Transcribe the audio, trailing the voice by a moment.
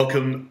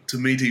Welcome to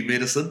Meaty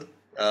Medicine,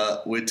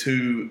 where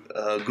two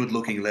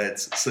good-looking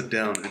lads sit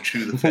down and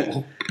chew the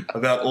fat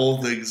about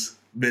all things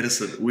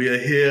medicine. We are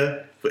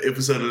here for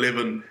episode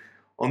 11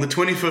 on the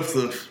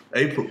 25th of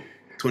April,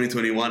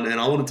 2021,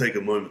 and I want to take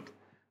a moment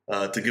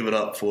to give it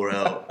up for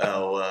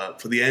our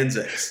for the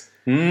Anzacs.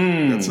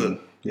 That's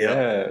it.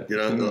 Yeah.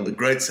 The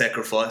great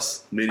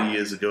sacrifice many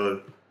years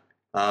ago,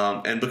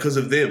 and because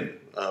of them,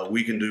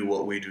 we can do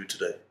what we do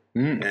today.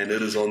 And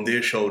it is on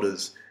their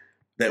shoulders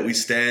that we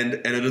stand,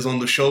 and it is on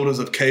the shoulders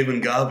of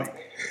Kevin Garvey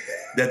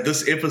that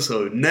this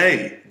episode,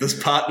 nay,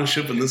 this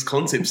partnership and this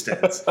concept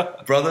stands.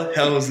 Brother,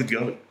 how is it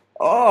going?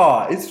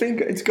 Oh,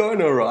 it's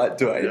going all right,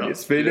 Dwayne. Yeah,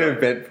 It's been an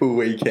eventful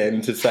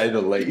weekend, to say the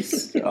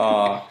least.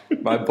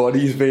 My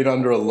body's been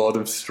under a lot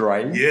of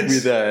strain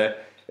with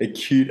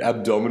acute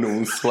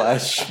abdominal /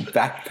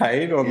 back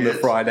pain on the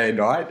Friday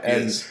night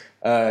and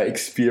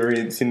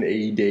experiencing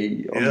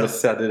ED on the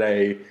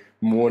Saturday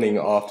morning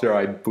after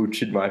I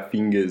butchered my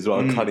fingers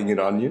while cutting an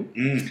onion.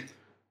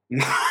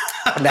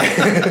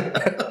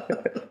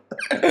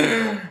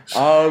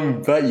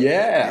 But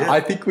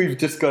I think we've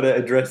just got to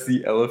address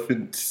the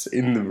elephants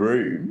in the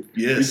room.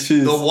 Yes, which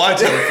is the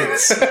white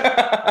elephants,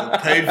 the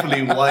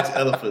painfully white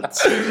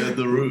elephants in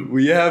the room.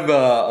 We have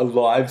a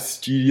live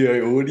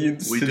studio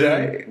audience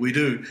today. We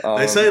do.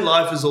 They say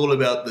life is all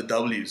about the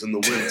W's and the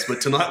wins, but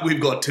tonight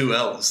we've got two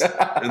L's in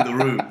the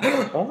room.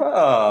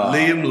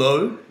 Liam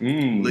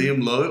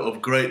Lowe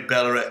of great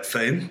Ballarat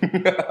fame,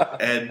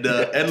 and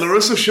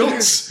Larissa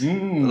Schultz,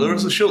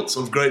 Larissa Schultz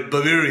of great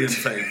Bavarian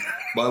fame,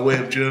 by way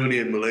of Germany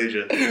and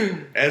Malaysia.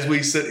 As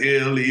we sit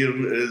here,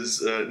 Liam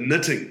is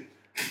knitting,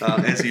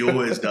 as he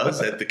always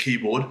does, at the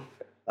keyboard.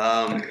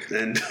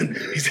 And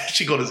he's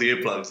actually got his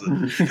earplugs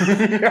in.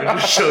 It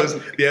just shows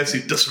the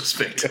absolute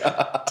disrespect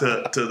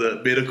to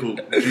the medical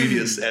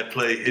genius at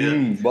play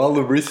here. While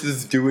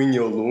Larissa's doing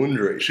your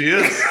laundry. She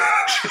is.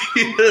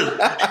 She is.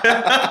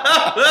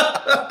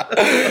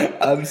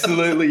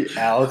 Absolutely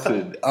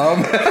outed.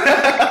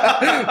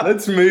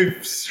 Let's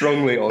move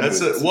strongly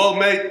onwards. That's it. Well,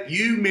 mate,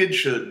 you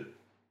mentioned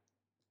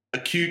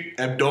acute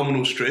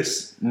abdominal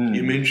stress.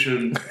 You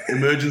mentioned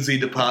emergency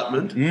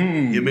department.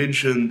 You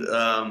mentioned,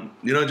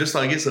 just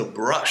I guess a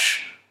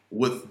brush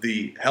with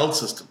the health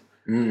system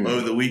over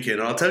the weekend.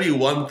 And I'll tell you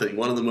one thing,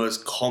 one of the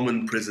most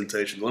common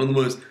presentations, one of the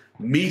most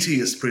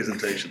meatiest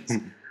presentations,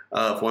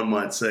 if one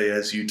might say,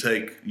 as you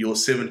take your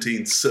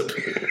 17th sip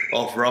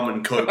of rum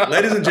and coke.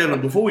 Ladies and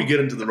gentlemen, before we get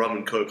into the rum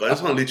and coke, I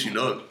just want to let you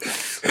know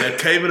that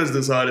Kevin has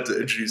decided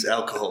to introduce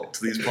alcohol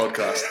to these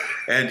podcasts.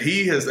 And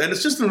and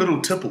it's just a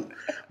little tipple.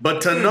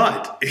 But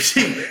tonight,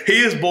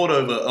 he has bought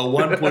over a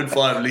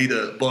 1.5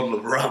 litre bottle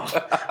of rum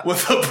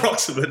with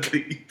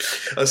approximately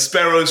a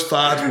sparrow's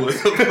fart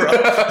worth of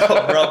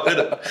rum in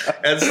it.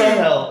 And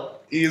somehow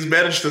he has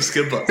managed to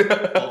skimp up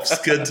of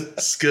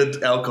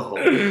skid alcohol.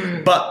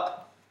 But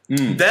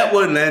that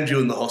won't land you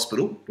in the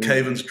hospital,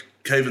 Kevin's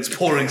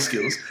pouring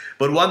skills.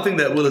 But one thing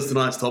that will is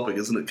tonight's topic,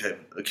 isn't it,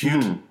 Kevin?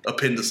 Acute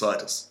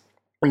appendicitis.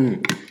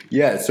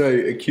 Yeah, so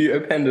acute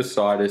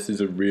appendicitis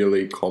is a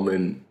really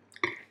common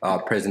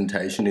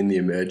presentation in the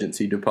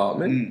emergency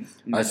department,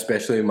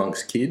 especially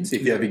amongst kids.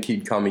 If you have a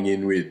kid coming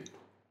in with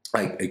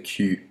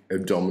acute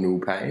abdominal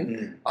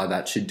pain,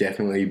 that should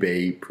definitely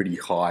be pretty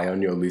high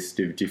on your list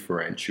of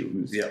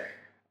differentials. Yeah.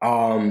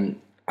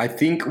 I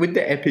think with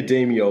the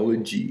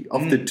epidemiology,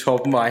 off the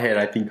top of my head,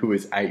 I think it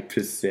was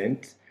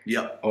 8%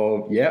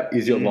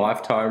 is your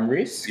lifetime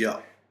risk. Yeah.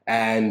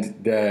 And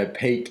the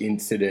peak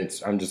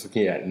incidence I'm just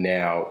looking at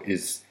now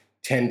is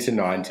 10 to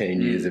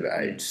 19 years of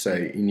age. So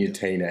in your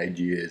teenage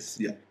years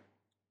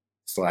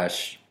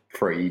 /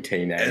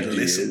 pre-teenage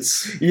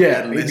adolescence. years.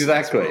 Yeah,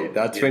 exactly.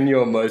 That's when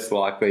you're most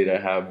likely to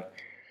have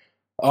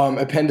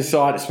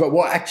appendicitis. But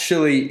what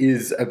actually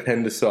is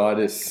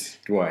appendicitis,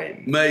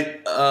 Dwayne?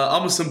 Mate,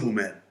 I'm a simple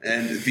man.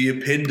 And the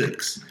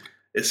appendix,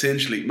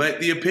 essentially, mate,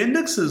 the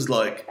appendix is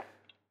like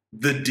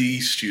the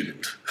D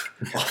student.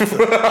 We are going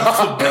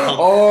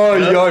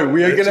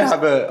to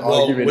have an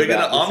argument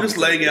about this. I'm just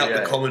laying out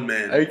the common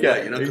man.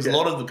 Okay. Because a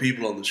lot of the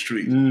people on the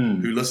street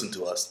who listen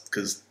to us,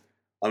 because,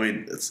 I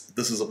mean,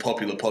 this is a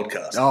popular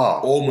podcast.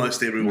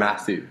 Almost everyone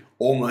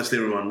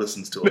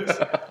listens to us.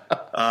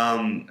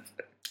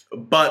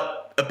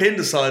 But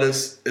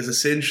appendicitis is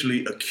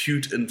essentially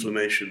acute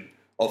inflammation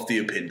of the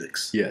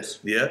appendix. Yes.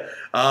 Yeah.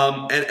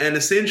 And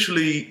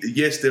essentially,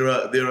 yes, there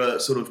are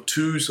sort of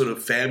two sort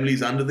of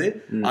families under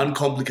there,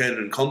 uncomplicated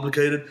and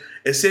complicated.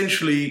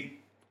 Essentially,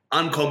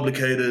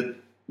 uncomplicated,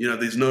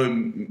 there's no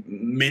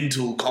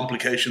mental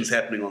complications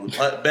happening on the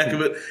back of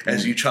it,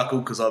 as you chuckle,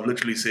 because I've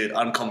literally said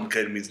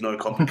uncomplicated means no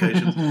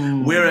complications.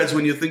 Whereas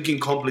when you're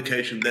thinking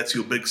complication, that's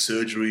your big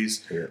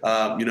surgeries,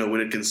 when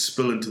it can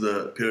spill into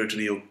the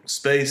peritoneal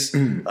space,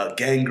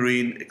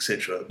 gangrene,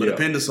 etc. But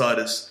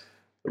appendicitis,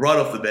 right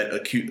off the bat,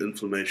 acute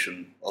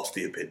inflammation of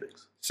the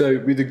appendix. So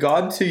with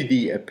regard to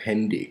the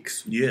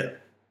appendix,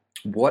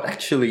 what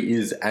actually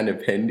is an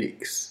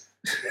appendix?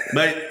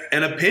 Mate,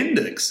 an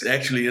appendix,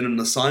 actually in an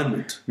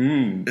assignment,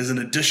 is an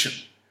addition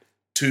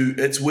to,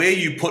 it's where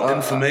you put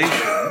information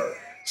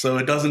So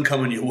it doesn't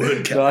come in your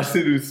word count. Nice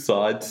little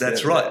side.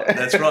 That's right.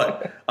 That's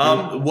right.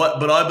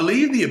 But I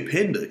believe the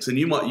appendix, and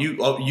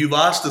you've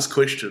asked this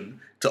question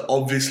to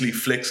obviously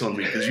flex on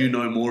me because you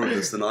know more of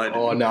this than I do.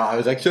 Oh no, I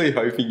was actually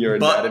hoping your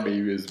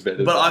anatomy was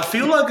better. But I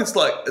feel like it's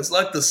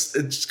like this.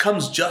 It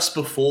comes just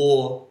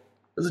before.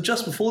 Is it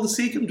just before the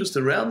cecum? Just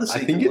around the cecum?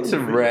 I think it's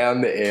around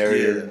the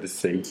area of the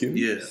cecum.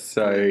 Yeah.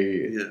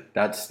 So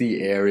that's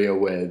the area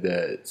where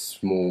the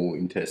small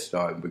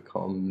intestine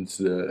becomes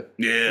the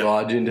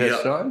large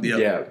intestine.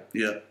 Yeah.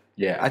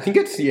 Yeah. I think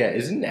it's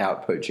isn't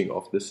outpoaching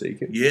off the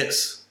cecum?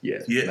 Yes.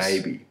 Yes.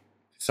 Maybe.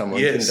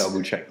 Someone can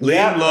double check.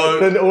 Liam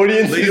Lowe, the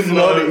audience is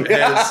nodding.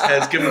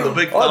 has given the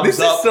big thumbs up. This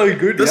is so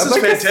good. This is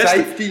fantastic.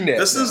 Safety net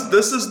this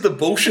is the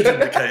bullshit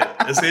indicator,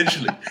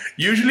 essentially.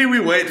 Usually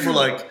we wait for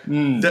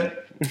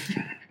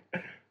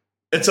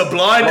it's a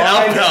blind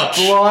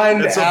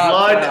outpouch. It's a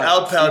blind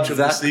outpouch of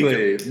the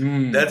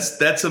cecum.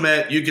 That's a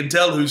man. You can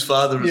tell whose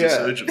father is a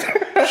surgeon.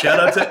 Shout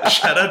out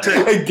to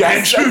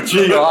Andrew,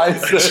 GI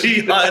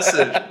surgeon.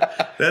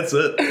 That's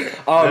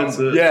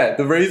it. Yeah,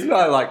 the reason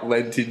I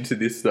lent into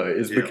this though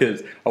is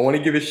because I want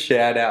to give a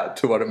shout out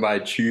to one of my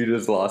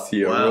tutors last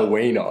year,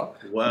 Rowena.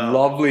 Wow.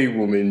 Lovely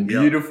woman,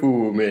 beautiful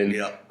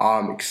woman,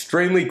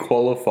 extremely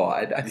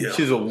qualified. I think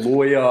she's a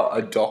lawyer,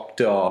 a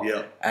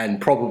doctor,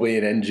 and probably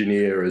an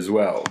engineer as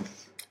well.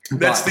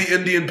 That's the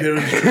Indian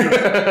parents' dream.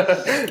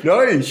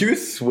 No, she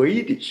was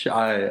Swedish.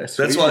 That's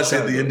why I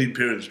said the Indian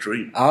parents'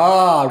 dream.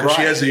 Ah, right. Because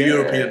she has a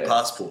European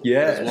passport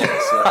as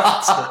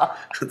well.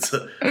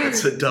 So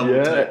it's a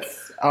double take.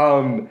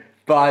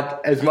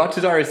 But as much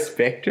as I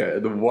respect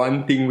her, the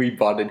one thing we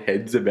butted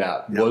heads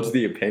about was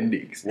the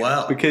appendix.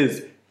 Wow.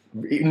 Because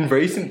in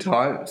recent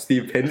times, the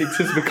appendix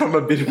has become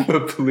a bit of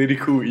a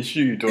political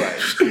issue,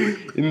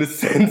 Dwayne, in the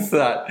sense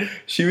that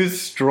she was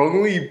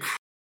strongly...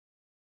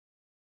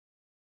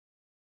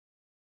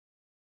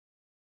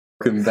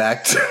 Welcome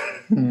back to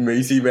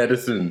Measy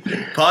Medicine.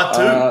 Part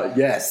 2.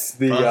 Yes,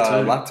 the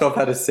laptop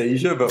had a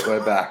seizure, but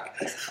we're back.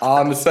 So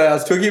I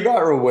was talking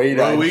about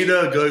Rowena.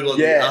 Rowena going on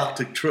the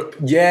Arctic trip.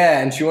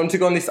 Yeah, and she wanted to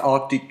go on this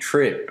Arctic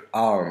trip.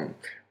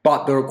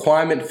 But the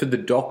requirement for the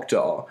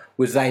doctor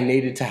was they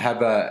needed to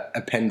have a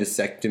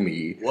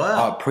appendicectomy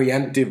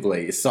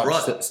preemptively, so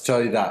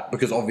that,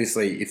 because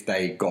obviously if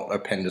they got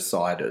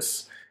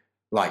appendicitis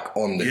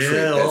on the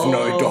trip, there's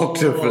no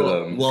doctor for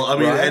them. Well, I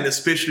mean, and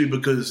especially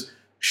because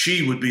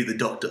she would be the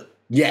doctor.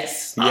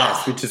 Yes,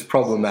 which is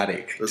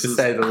problematic, to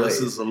say the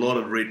least. This is a lot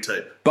of red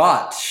tape.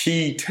 But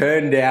she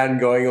turned down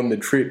going on the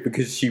trip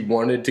because she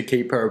wanted to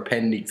keep her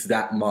appendix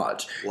that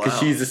much. Because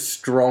she's a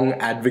strong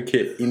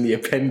advocate in the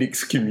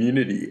appendix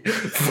community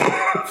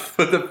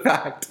for the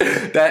fact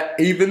that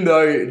even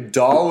though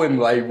Darwin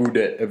labelled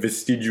it a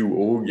vestigial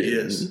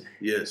organ,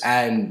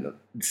 and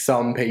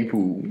some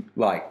people,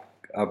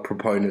 are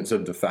proponents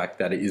of the fact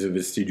that it is a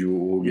vestigial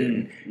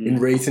organ. In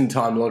recent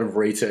time, a lot of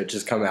research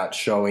has come out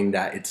showing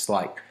that it's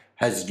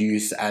has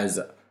use as,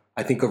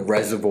 I think, a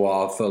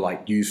reservoir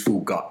for useful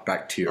gut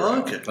bacteria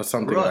or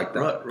something like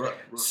that. Right.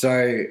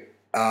 So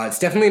it's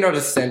definitely not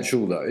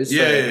essential though. So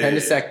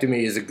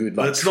appendicectomy is a good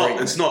but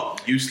it's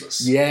not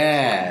useless.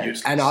 Yeah.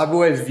 And I've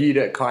always viewed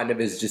it kind of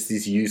as just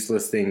this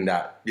useless thing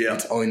that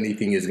its only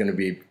thing is going to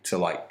be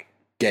to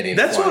get in.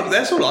 That's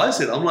what I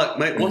said. I'm like,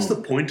 mate, what's the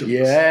point of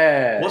this?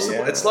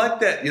 It's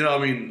like that, I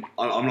mean,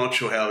 I'm not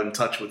sure how in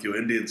touch with your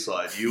Indian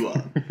side you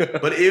are,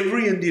 but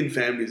every Indian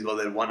family's got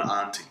that one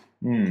auntie,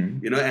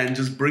 and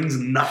just brings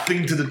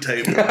nothing to the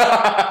table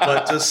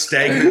but just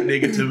stagnant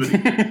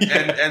negativity.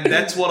 And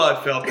that's what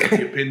I felt that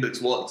the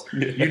appendix was.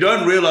 You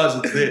don't realise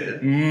it's there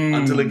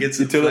until it gets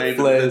inflamed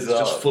and it's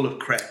just full of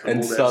crap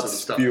and all that sort of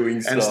stuff.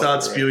 And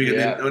starts spewing. And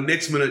then the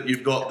next minute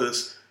you've got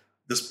this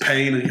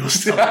pain in your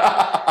stomach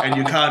and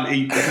you can't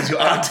eat because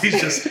your auntie's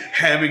just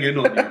hamming in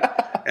on you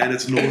and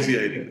it's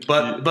nauseating.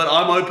 But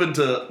I'm open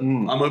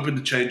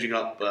to changing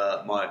up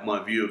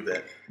my view of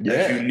that.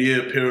 If you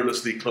near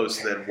perilously close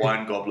to that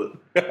wine goblet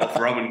of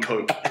rum and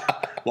coke,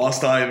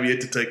 whilst I am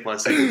yet to take my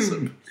second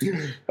sip.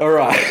 All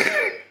right.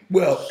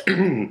 Well,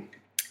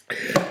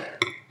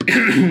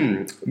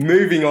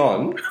 moving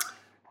on.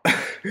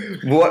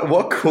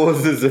 What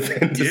causes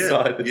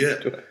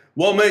appendicitis?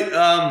 Well, mate.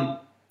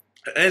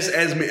 As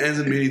in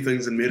many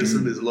things in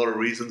medicine, there's a lot of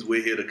reasons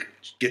we're here to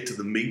get to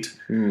the meat.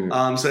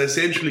 So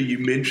essentially, you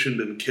mentioned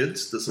in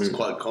kids, this is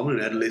quite common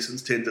in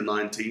adolescents, 10 to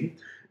 19,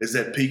 is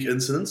that peak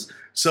incidence.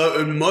 So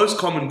a most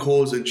common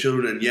cause in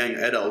children and young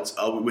adults,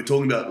 we're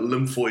talking about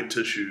lymphoid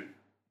tissue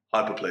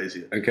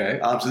hyperplasia.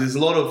 Okay. So there's a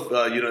lot of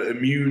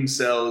immune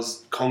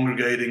cells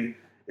congregating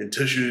in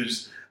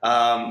tissues.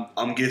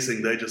 I'm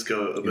guessing they just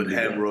go a bit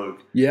ham rogue.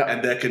 Yeah.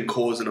 And that can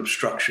cause an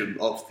obstruction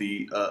of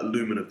the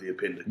lumen of the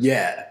appendix.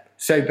 Yeah.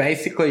 So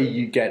basically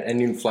you get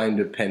an inflamed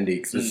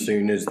appendix as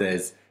soon as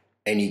there's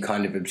any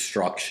kind of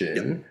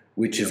obstruction,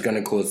 which is going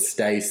to cause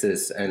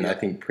stasis and I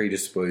think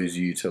predispose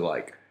you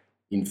to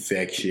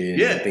infection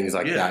and things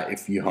like that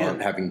if you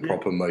aren't having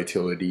proper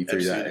motility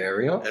through that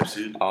area.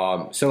 Absolutely.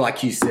 So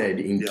like you said,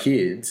 in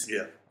kids,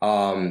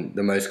 the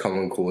most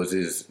common cause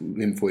is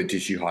lymphoid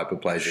tissue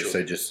hyperplasia,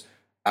 so just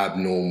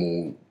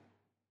abnormal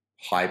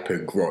hyper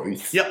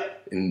growth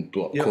and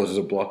Yep. causes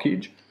a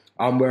blockage.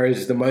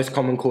 Whereas the most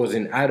common cause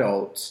in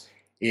adults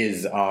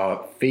is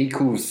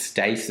fecal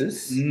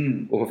stasis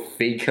or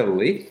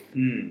fecalith.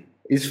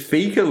 Is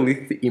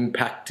fecalith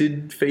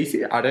impacted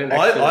feces? I don't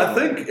actually I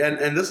think,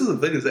 and this is the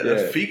thing, is that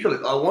a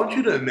fecalith, I want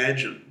you to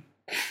imagine,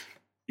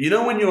 you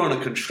know when you're on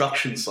a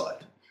construction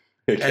site,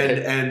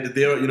 and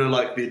they're, you know,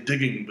 like they're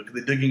digging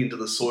into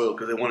the soil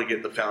because they want to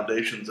get the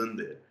foundations in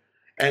there.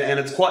 And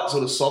it's quite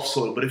sort of soft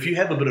soil, but if you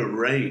have a bit of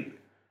rain,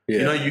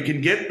 you know, you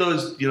can get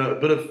those, you know, a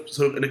bit of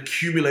sort of an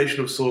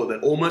accumulation of soil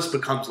that almost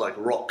becomes like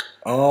rock.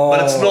 Oh,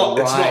 but it's not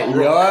rock.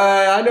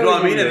 Yeah, I know you know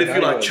what I mean? And if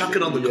you like what chuck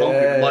it on the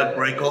concrete, it might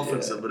break off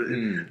and stuff. But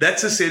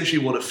that's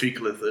essentially what a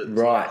fecalith is.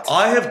 Right.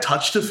 I have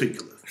touched a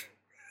fecalith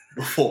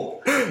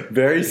before.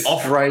 Very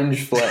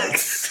strange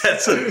flex.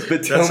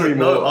 But tell me more.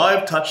 No,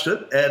 I've touched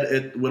it,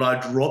 and when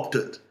I dropped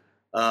it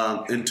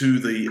into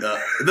the...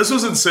 this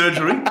was in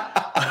surgery.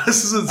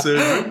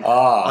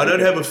 I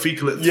don't have a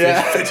fecalith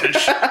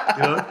fetish.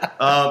 You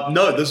know?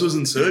 No, this was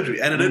in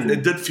surgery, and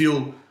it did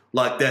feel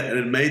like that, and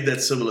it made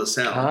that similar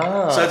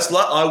sound. So it's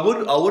like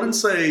I wouldn't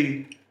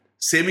say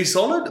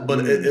semi-solid, but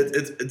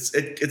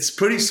it's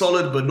pretty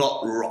solid, but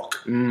not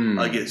rock.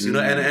 I guess, you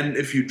know. And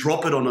if you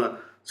drop it on a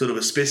sort of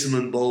a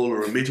specimen bowl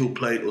or a metal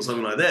plate or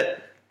something like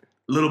that,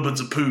 little bits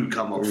of poo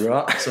come off.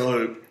 Right.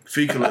 So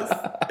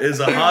fecalith is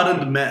a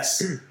hardened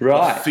mass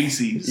of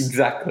feces.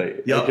 Exactly.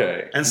 Yep.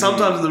 Okay. And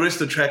sometimes the rest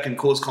of the tract can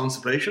cause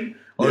constipation.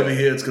 Over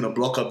here, it's going to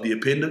block up the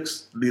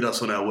appendix, lead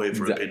us on our way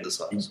for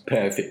appendicitis.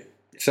 Perfect.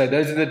 So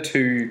those are the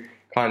two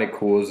kind of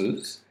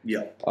causes.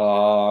 Yeah.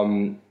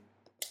 And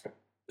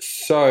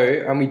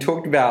we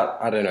talked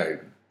about, I don't know,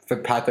 for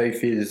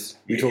pathophys,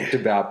 we talked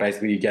about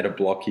basically you get a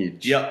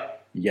blockage. Yeah.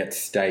 You get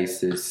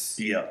stasis.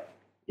 Yeah.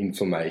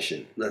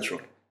 Inflammation. That's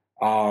right.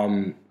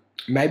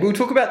 Maybe we'll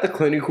talk about the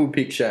clinical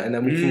picture and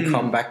then we can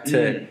come back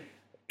to,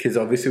 because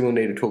obviously we'll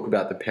need to talk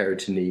about the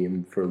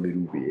peritoneum for a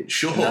little bit.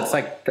 Sure. And that's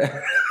like...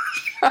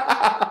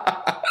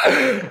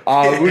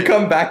 We'll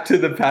come back to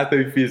the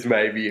pathophys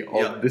maybe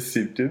of the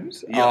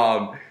symptoms.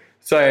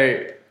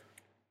 So,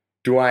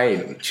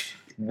 Dwayne,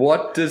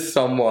 what does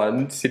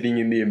someone sitting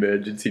in the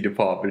emergency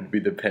department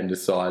with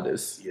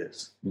appendicitis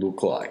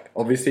look like?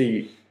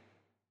 Obviously,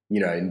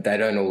 you know, they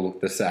don't all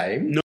look the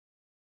same. No.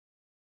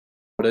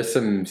 What are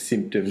some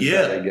symptoms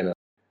that are going to...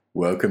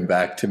 Welcome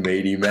back to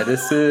Meaty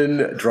Medicine,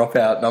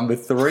 dropout number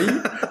 3.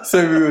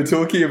 So we were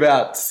talking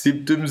about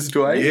symptoms,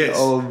 Dwayne,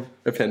 of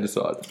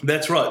appendicitis.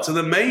 That's right. So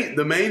the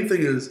main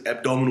thing is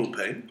abdominal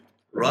pain,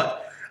 right?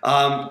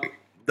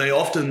 They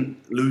often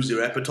lose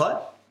their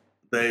appetite.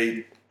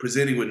 They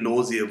presenting with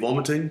nausea,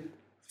 vomiting,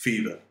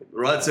 fever,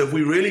 right? So if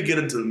we really get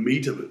into the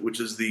meat of it, which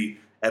is the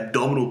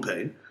abdominal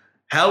pain,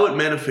 how it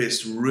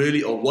manifests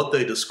really, or what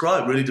they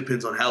describe, really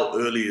depends on how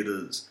early it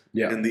is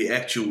in the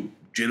actual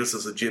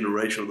genesis or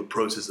generation of the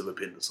process of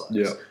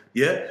appendicitis.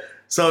 Yeah.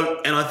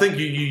 So, and I think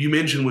you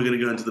mentioned we're going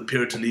to go into the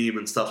peritoneum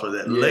and stuff like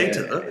that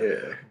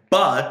later.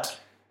 But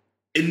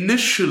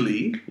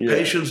initially,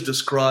 patients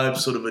describe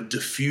sort of a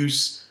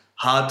diffuse,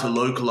 hard to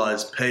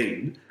localize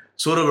pain,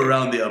 sort of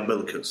around the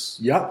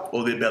umbilicus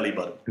or their belly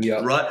button.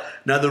 Right.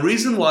 Now, the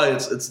reason why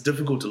it's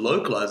difficult to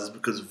localize is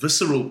because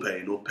visceral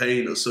pain or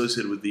pain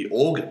associated with the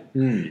organ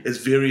is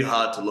very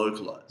hard to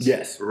localize.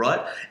 Yes.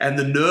 Right. And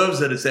the nerves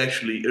that it's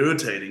actually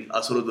irritating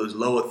are sort of those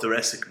lower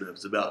thoracic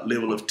nerves, about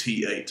level of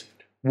T8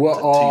 to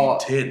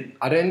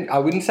T10. I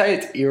wouldn't say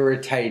it's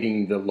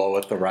irritating the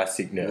lower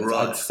thoracic nerves.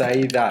 Right. I'd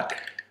say that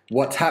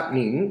what's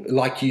happening,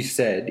 like you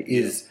said,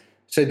 is...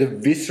 So the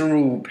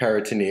visceral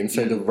peritoneum,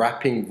 so the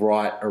wrapping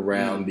right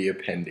around the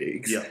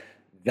appendix,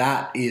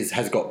 that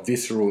has got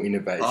visceral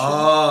innervation.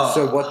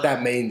 So what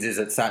that means is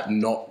it's that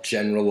not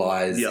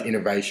generalized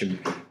innervation.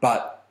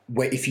 But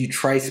if you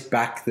trace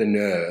back the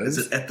nerves...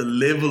 Is it at the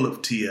level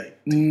of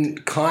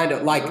T8? Kind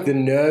of like the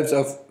nerves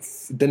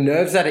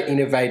that are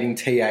innervating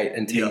T8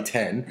 and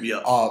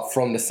T10 are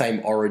from the same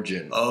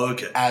origin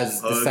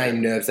as the same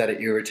nerves that are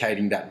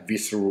irritating that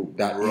visceral,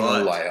 that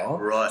inner layer.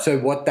 Right. So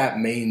what that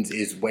means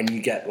is when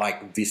you get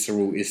like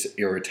visceral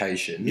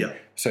irritation,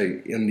 so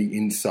in the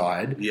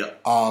inside,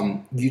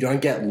 you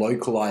don't get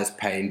localized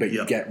pain, but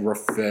you get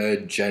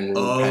referred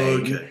general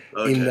pain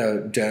in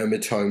the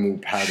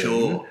dermatomal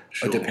pattern,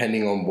 or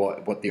depending on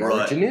what the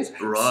origin is.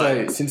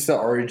 So since the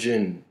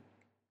origin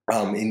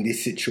in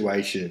this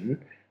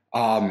situation...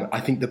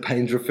 I think the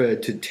pain's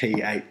referred to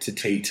T8 to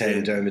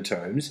T10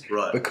 dermatomes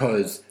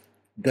because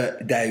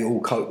they all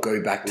go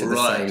back to the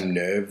same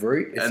nerve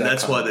root. And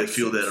that's why they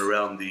feel that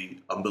around the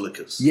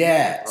umbilicus.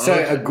 Yeah. So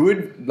a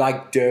good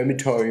like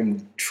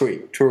dermatome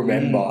trick to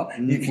remember,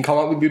 you can come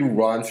up with little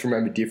rhymes to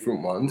remember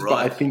different ones. But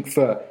I think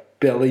for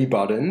belly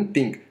button,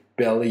 think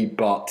belly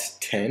butt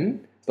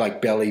 10,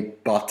 like belly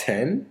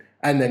button,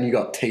 and then you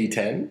got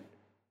T10.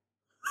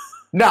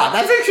 Nah,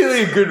 that's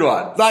actually a good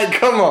one. Like,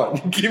 come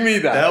on, give me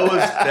that.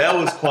 That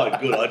was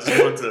quite good. I just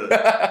wanted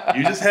to.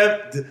 You just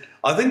have.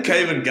 I think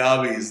Cave and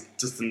Garvey is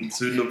just a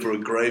pseudonym for a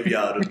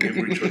graveyard of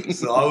memory tricks.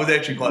 So I was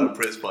actually quite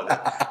impressed by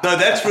that. No,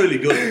 that's really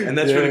good, and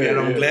that's really good. And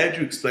I'm glad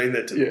you explained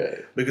that to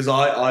me because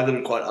I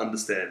didn't quite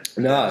understand.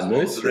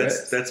 No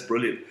stress. So that's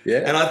brilliant. Yeah,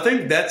 and I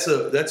think that's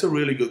a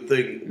really good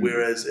thing.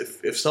 Whereas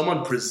if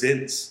someone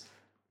presents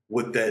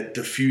with that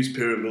diffuse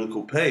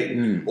periumbilical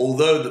pain,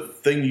 although the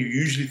thing you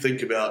usually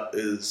think about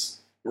is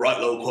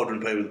right lower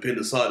quadrant pain with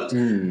appendicitis,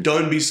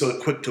 don't be so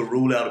quick to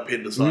rule out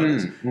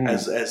appendicitis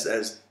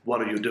as one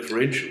of your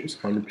differentials,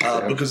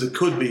 because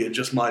it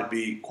just might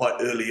be quite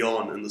early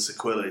on in the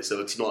sequelae, so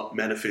it's not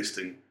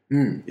manifesting.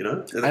 You know,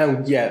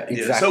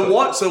 exactly. So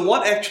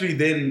what actually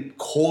then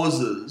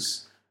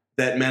causes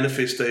that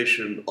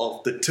manifestation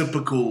of the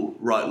typical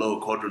right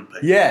lower quadrant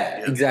pain?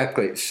 Yeah,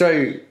 exactly.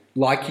 So,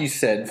 like you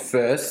said,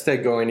 first they're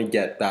going to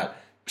get that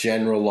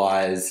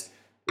generalized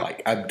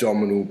like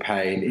abdominal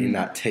pain in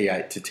that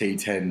T8 to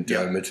T10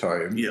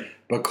 dermatome,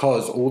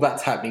 because all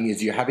that's happening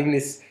is you're having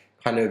this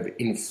kind of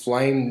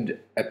inflamed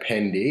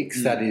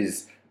appendix that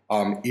is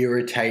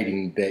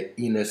irritating the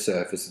inner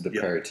surface of the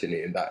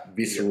peritoneum, that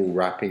visceral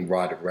wrapping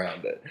right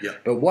around it.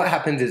 But what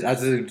happens is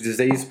as the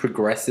disease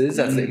progresses,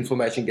 as the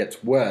inflammation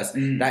gets worse,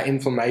 that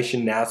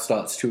inflammation now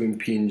starts to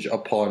impinge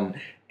upon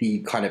the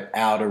kind of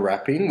outer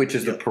wrapping, which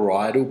is the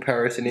parietal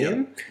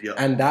peritoneum.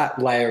 And that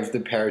layer of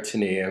the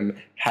peritoneum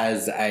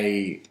has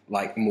a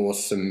like more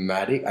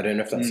somatic, I don't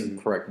know if that's the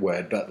correct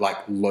word, but like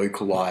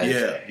localized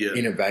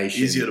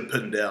innervation. Easier to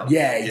pin down.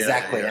 Yeah,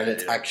 exactly. And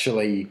it's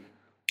actually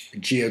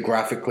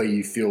geographically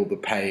you feel the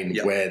pain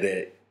where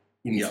the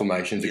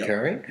inflammation's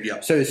occurring.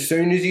 So as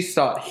soon as you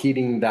start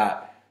hitting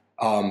that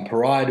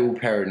parietal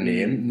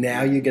peritoneum,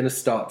 now you're going to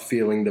start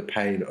feeling the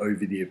pain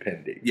over the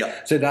appendix.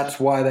 So that's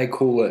why they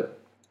call it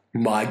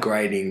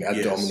migrating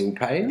abdominal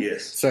pain.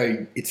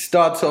 So it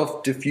starts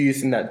off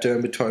diffuse in that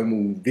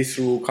dermatomal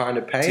visceral kind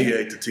of pain.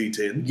 T8 to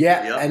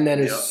T10. And then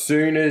as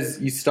soon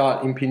as you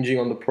start impinging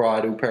on the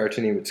parietal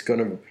peritoneum, it's going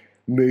to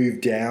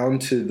move down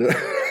to the...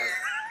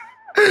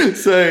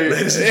 So,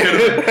 ladies and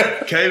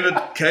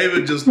gentlemen,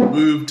 Caven just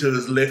moved to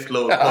his left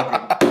lower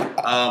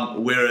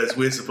quadrant, whereas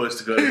we're supposed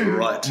to go to the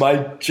right. My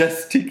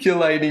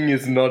gesticulating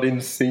is not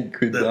in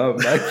sync with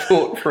my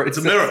thought process. It's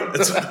a mirror image.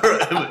 It's a mirror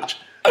image.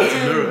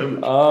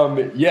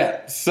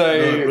 So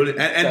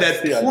and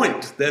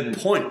that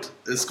point,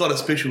 it's got a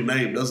special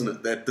name, doesn't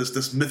it? That there's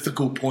this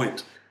mythical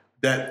point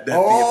that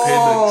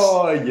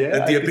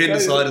the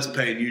appendicitis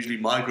pain usually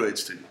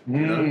migrates to.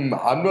 You know?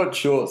 I'm not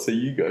sure, so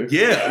you go.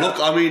 Yeah, look,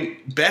 I mean,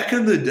 back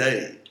in the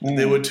day,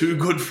 there were two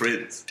good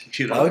friends.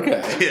 You know,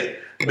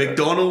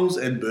 McDonald's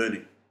and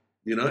Bernie.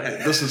 You know,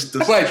 and this is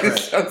no.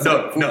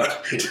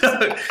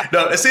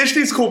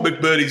 Essentially, it's called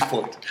McBurney's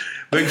Point.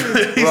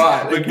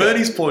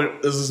 McBurney's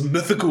Point is this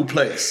mythical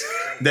place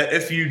that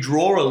if you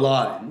draw a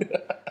line.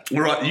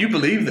 Right, you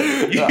believe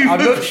that. I'm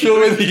not sure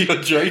whether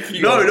you're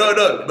joking. No.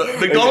 But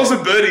McDonald's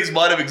and Bernie's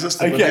might have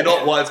existed, but they're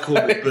not why it's called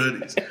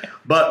McBurney's.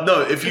 But no,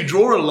 if you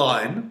draw a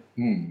line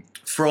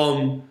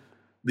from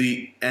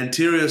the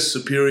anterior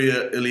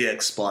superior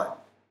iliac spine,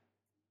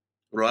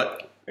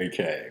 right?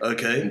 Okay.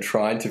 I'm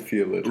trying to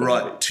feel it.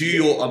 Right, to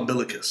your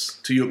umbilicus,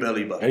 to your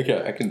belly button.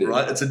 Okay, I can do that.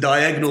 Right, it's a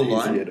diagonal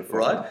line,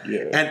 right?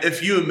 Yeah. And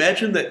if you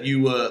imagine that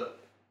you were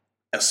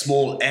a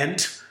small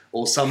ant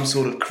or some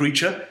sort of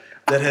creature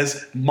that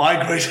has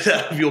migrated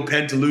out of your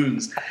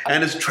pantaloons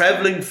and is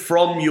traveling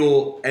from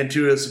your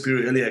anterior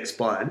superior iliac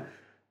spine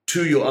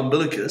to your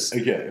umbilicus.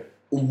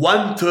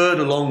 1/3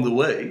 along the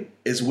way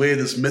is where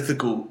this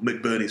mythical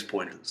McBurney's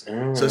Point is.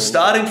 So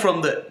starting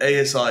from the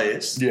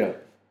ASIS,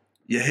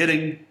 you're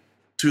heading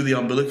to the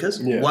umbilicus.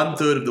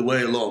 1/3 of the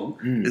way along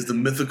is the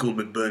mythical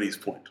McBurney's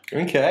Point.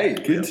 Okay,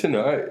 good to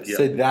know.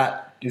 So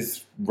that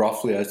is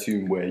roughly, I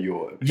assume, where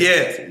your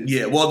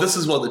is. Well, this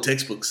is what the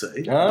textbooks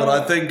say. But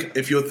I think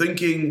if you're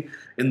thinking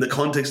in the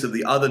context of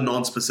the other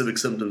non-specific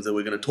symptoms that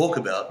we're going to talk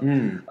about,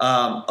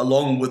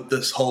 along with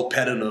this whole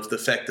pattern of the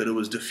fact that it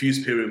was diffuse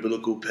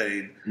periumbilical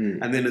pain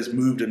and then has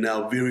moved and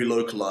now very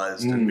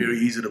localized and very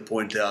easy to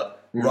point out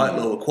right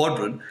lower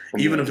quadrant,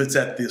 even if it's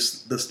at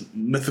this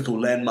mythical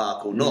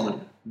landmark or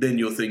not, then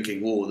you're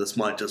thinking, oh, this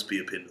might just be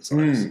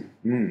appendicitis.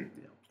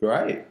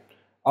 Great.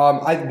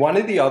 One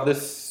of the other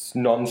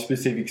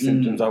non-specific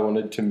symptoms I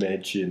wanted to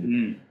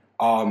mention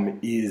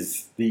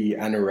is the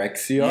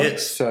anorexia.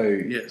 So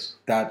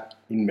that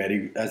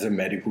as a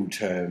medical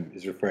term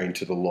is referring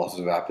to the loss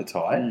of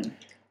appetite.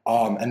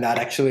 And that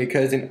actually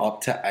occurs in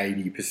up to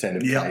 80%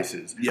 of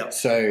cases.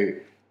 So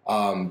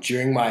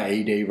during my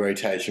ED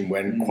rotation,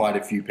 when quite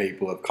a few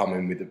people have come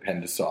in with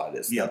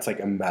appendicitis, that's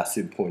like a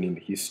massive point in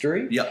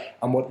history.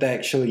 And what they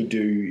actually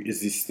do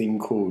is this thing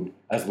called,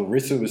 as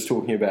Larissa was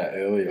talking about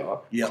earlier,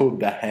 called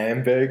the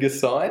hamburger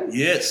sign.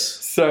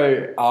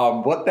 So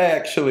what they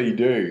actually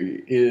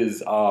do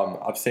is,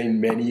 I've seen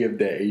many of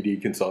their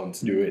ED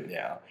consultants do it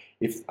now.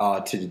 If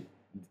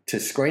to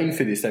screen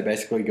for this, they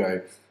basically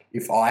go,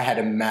 if I had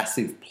a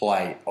massive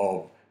plate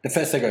of, the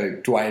first they go,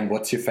 Dwayne,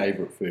 what's your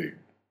favourite food?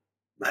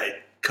 Mate,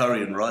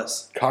 curry and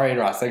rice. Curry and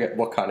rice. They get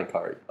what kind of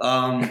curry?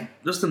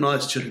 Just a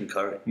nice chicken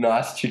curry.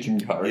 Nice chicken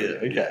curry.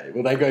 Yeah. Okay.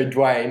 Well, they go,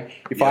 Dwayne,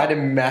 if I had a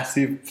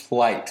massive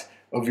plate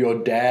of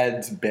your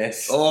dad's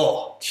best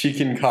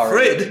chicken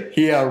curry Fred.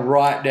 here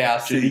right now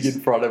sitting in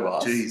front of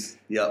us,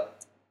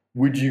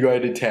 would you go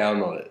to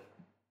town on it?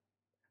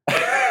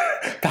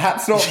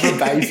 Perhaps not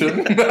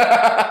verbatim.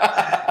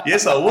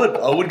 Yes, I would.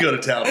 I would go to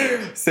town.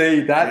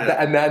 See,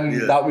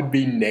 that would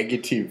be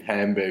negative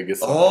hamburger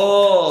sign.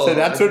 Oh. So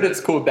that's what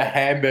it's called, the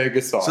hamburger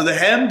sign. So the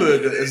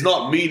hamburger is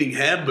not meaning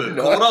hamburger.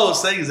 No. What I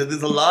was saying is that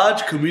there's a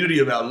large community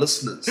of our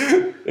listeners.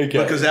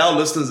 Because our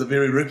listeners are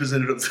very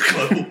representative of the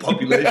global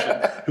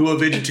population who are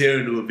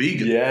vegetarian, who are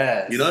vegan.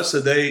 Yes. You know, so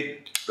they...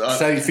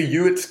 so for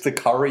you, it's the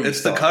curry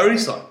It's sign. the curry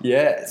sign.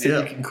 Yeah, so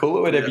you can call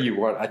it whatever you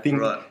want. I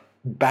think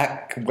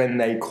back when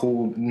they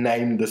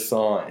named the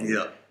sign,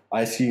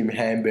 I assume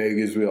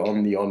hamburgers were on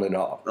and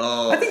up.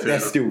 Oh, I think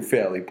they're still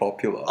fairly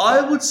popular.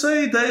 I would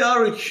say they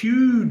are a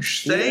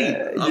huge thing.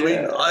 I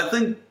mean, I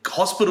think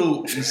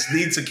hospitals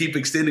need to keep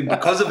extending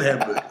because of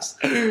hamburgers,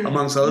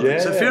 amongst other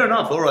things. So fair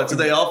enough. All right. So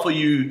they offer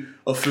you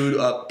a food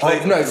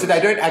plate. No, so they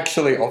don't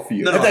actually offer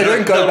you. They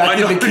don't go back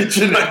in the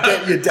kitchen and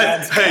get your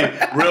dad's. Hey,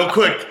 real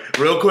quick.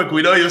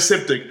 We know you're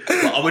septic.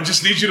 I would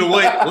just need you to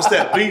wait. What's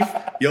that? Beef?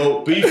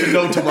 Yo, beef and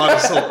no tomato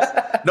sauce.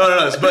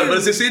 No. But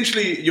it's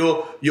essentially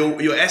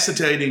you're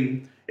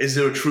ascertaining, is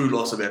there a true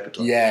loss of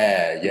appetite?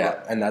 Yeah. Right.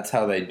 And that's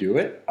how they do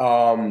it.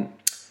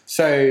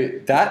 So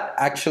that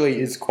actually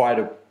is quite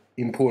an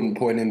important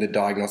point in the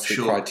diagnostic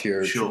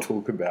criteria to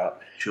talk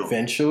about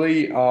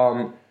eventually.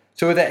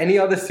 So are there any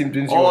other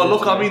symptoms?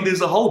 I mean,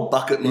 there's a whole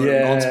bucket load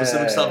of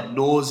non-specific stuff.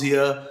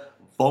 Nausea,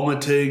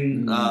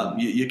 vomiting.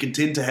 You can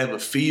tend to have a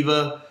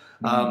fever,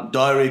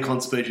 diarrhea,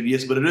 constipation.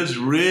 Yes, but it is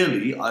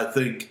really, I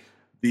think,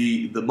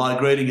 the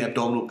migrating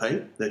abdominal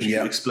pain that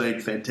you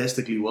explained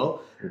fantastically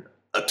well.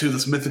 To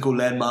this mythical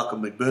landmark of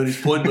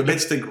McBurney's point, but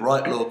let's think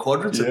right lower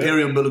quadrant, so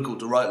periumbilical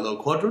to right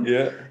lower quadrant,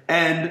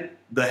 and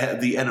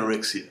the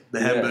anorexia,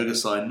 the hamburger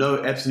sign,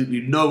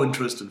 absolutely no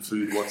interest in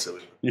food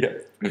whatsoever. Yeah.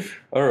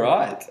 All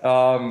right.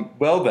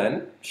 Well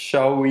then,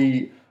 shall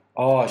we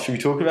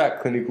talk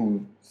about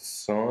clinical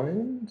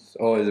signs,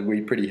 or are we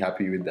pretty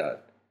happy with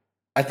that?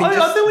 I think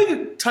we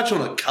could touch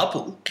on a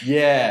couple.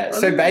 Yeah.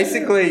 So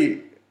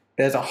basically,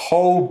 there's a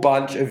whole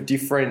bunch of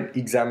different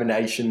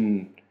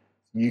examination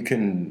you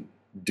can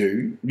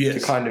do to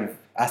kind of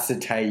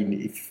ascertain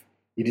if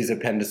it is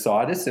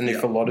appendicitis, and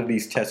if a lot of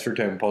these tests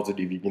return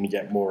positive, you're going to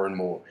get more and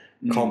more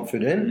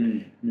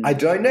confident. I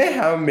don't know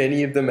how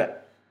many of them are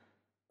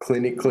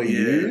clinically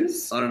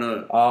used. I don't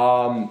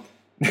know.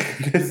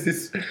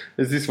 There's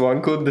this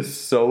one called the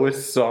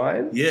SOAS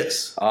sign.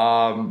 Yes.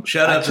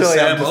 Shout out to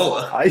Sam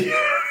Ower.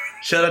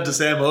 Shout out to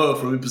Sam Ower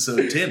from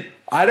episode 10.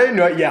 I don't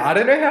know. Yeah, I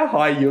don't know how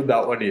high yield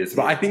that one is,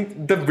 but I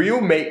think the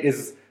real meat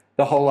is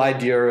the whole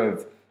idea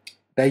of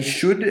they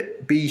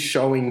should be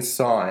showing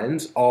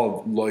signs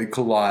of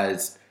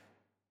localized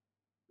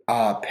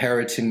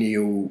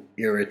peritoneal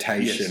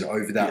irritation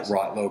over that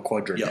right lower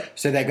quadrant.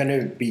 So they're going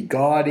to be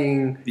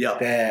guarding,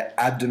 their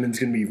abdomen's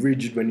going to be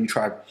rigid when you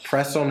try to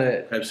press on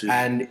it. Absolutely.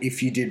 And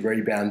if you did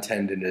rebound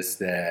tenderness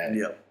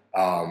there,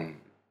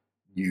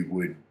 you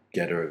would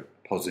get a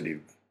positive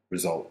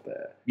result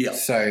there.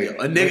 So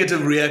a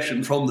negative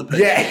reaction from the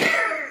patient.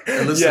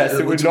 Yes,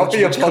 it would not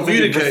be a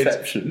positive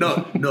reception.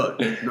 No.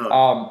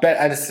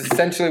 And it's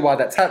essentially why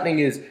that's happening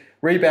is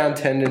rebound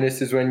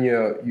tenderness is when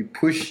you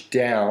push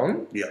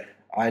down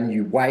and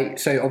you wait.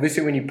 So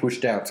obviously when you push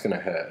down, it's going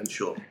to hurt.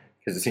 Sure.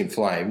 Because it's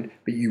inflamed.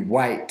 But you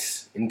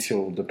wait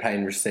until the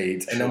pain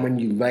recedes. And then when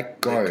you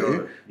let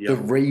go. The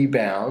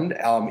rebound,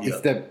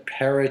 if the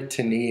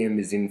peritoneum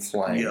is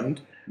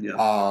inflamed,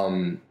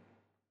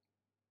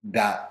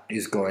 that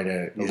is going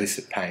to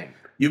elicit pain.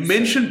 You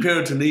mentioned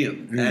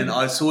peritoneum, and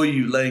I saw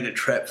you laying a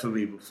trap for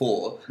me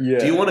before. Yeah.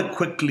 Do you want to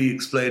quickly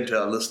explain to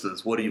our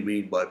listeners what do you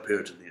mean by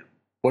peritoneum?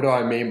 What do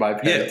I mean by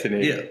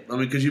peritoneum? Yeah. I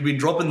mean, because you've been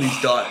dropping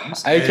these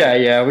dimes.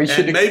 Okay, we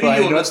should explain.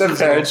 Maybe your listeners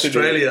in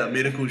Australia are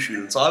medical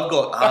students. I've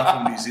got half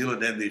of New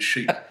Zealand and their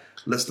sheep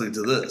listening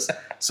to this.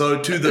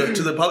 So to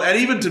the public, and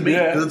even to me,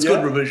 because it's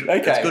good revision.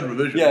 Okay. It's good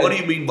revision. Yeah. What do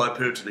you mean by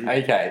peritoneum?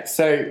 Okay,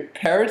 so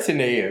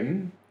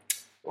peritoneum,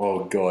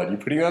 oh God, you're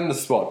putting me on the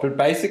spot. But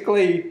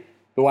basically,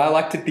 the way I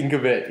like to think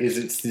of it is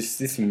it's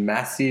this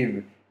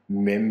massive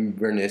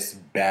membranous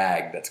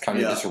bag that's kind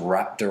of just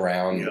wrapped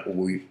around,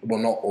 well,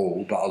 not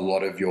all, but a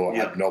lot of your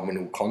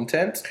abdominal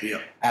content.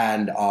 Yeah.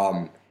 And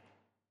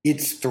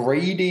its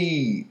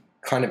 3D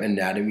kind of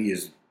anatomy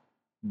is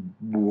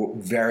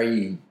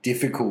very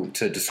difficult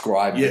to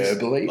describe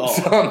verbally,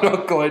 so I'm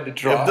not going to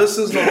try. If this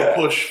is not a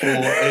push for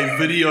a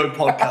video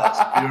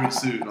podcast very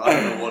soon, I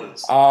don't know what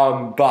is.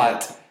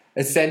 But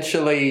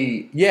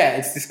essentially,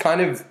 it's this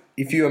kind of,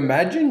 if you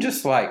imagine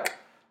just like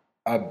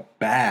a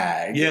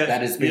bag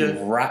that has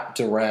been wrapped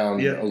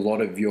around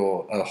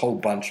a whole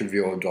bunch of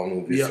your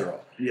abdominal viscera.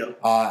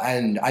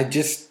 And I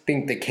just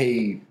think the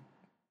key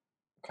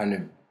kind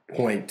of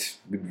point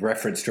with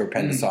reference to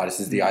appendicitis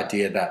is the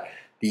idea that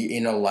the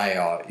inner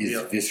layer is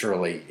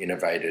viscerally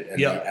innervated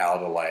and the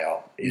outer layer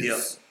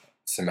is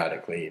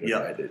somatically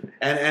integrated.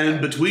 And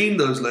in between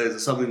those layers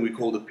is something we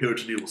call the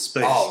peritoneal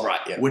space. Oh, right,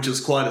 yeah. Which is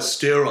quite a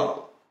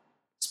sterile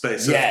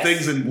space. So Yes.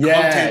 things and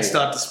content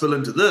start to spill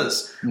into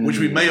this, which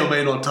we may or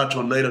may not touch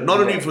on later, not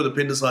only for the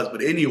appendicitis,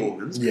 but any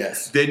organs.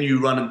 Yes. Then you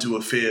run into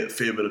a fair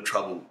bit of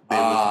trouble there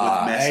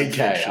with mass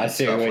infection. I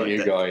see where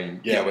you're going.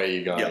 Yeah, where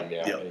you're going.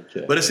 Yeah.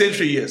 Okay. But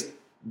essentially, yes,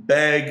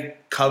 bag,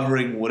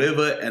 covering,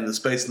 whatever, and the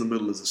space in the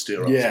middle is a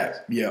sterile space.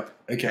 Yeah.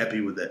 Okay.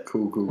 Happy with that.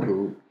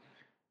 Cool.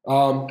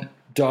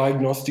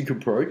 Diagnostic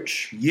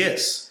approach.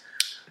 Yes.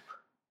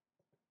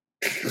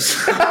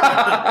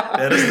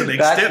 That is the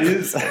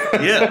next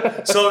step.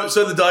 Yeah. So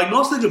the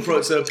diagnostic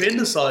approach, so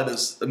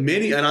appendicitis,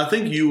 and I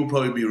think you will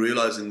probably be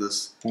realizing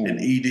this in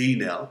ED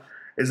now,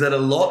 is that a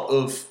lot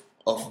of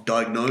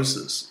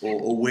diagnosis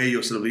or where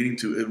you're sort of leading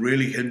to, it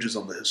really hinges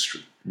on the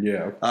history.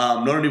 Yeah.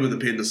 Not only with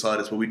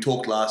appendicitis, but we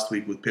talked last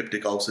week with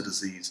peptic ulcer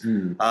disease.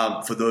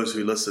 For those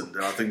who listened,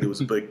 and I think there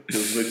was a big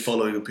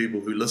following of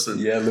people who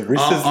listened. Yeah,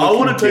 Larissa's I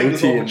want to take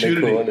this guilty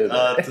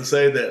opportunity to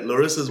say that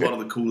Larissa's one of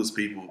the coolest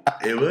people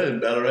ever in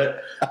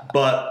Ballarat,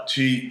 but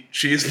she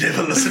has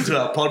never listened to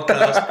our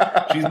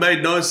podcast. She's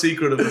made no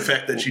secret of the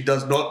fact that she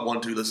does not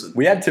want to listen.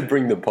 We had to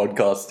bring the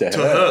podcast to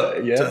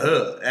her. To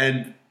her,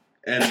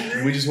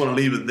 and we just want to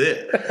leave it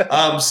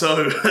there.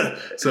 So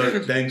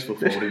thanks for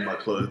folding my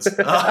clothes.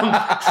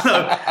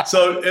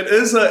 So it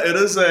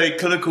is a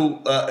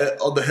clinical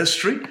of the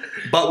history,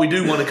 but we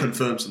do want to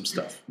confirm some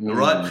stuff. All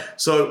right.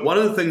 So one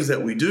of the things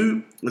that we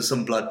do is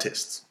some blood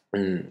tests.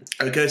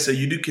 Okay. So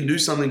you can do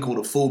something called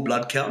a full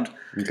blood count,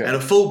 and a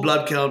full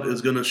blood count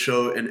is going to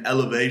show an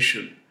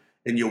elevation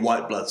in your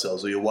white blood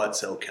cells or your white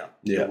cell count.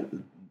 Yeah.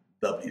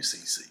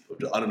 WCC.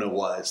 I don't know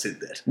why I said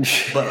that,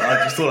 but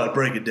I just thought I'd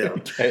break it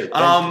down. Okay,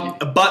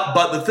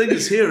 but the thing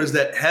is here is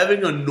that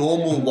having a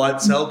normal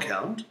white cell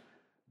count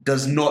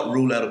does not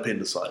rule out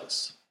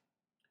appendicitis.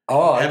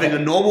 Oh, okay. Having a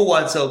normal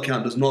white cell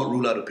count does not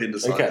rule out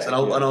appendicitis. And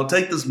I'll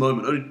take this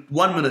moment, only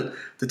 1 minute,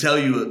 to tell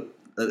you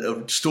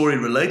a story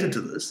related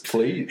to this.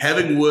 Please.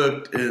 Having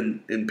worked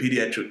in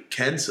pediatric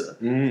cancer,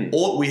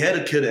 we had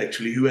a kid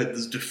actually who had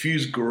this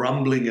diffuse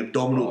grumbling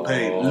abdominal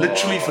pain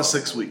literally for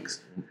 6 weeks.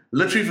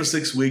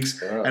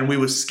 And we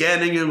were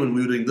scanning him and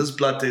we were doing this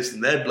blood test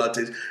and that blood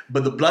test.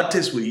 But the blood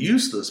test were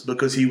useless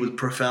because he was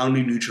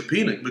profoundly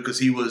neutropenic, because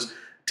he was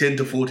 10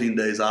 to 14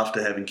 days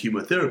after having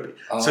chemotherapy.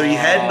 So he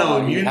had no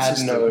immune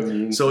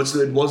system. So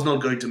it was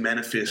not going to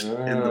manifest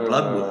in the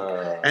blood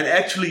work. And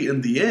actually,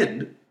 in the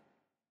end,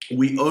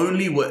 we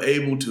only were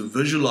able to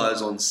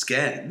visualize on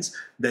scans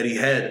that he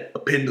had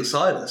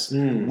appendicitis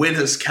when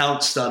his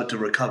count started to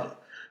recover.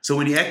 So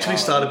when he actually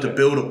started to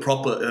build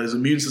his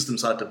immune system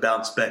started to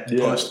bounce back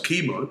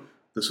post-chemo,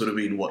 this would have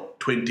been,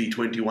 20,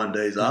 21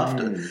 days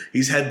after,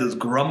 he's had this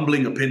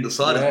grumbling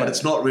appendicitis, but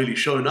it's not really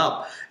shown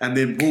up. And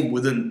then, boom,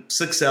 within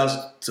 6 hours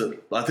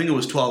I think it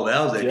was 12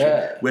 hours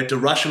actually, we had to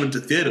rush him into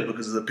theatre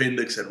because his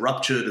appendix had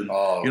ruptured and,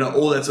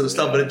 all that sort of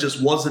stuff, but it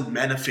just wasn't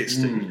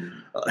manifesting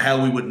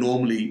how we would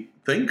normally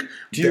think.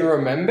 Do you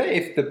remember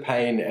if the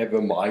pain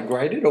ever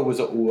migrated, or was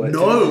it always?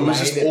 No, it was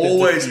just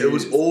always. It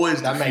was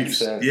always that diffuse. Makes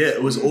sense. Yeah,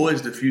 it was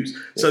always diffuse.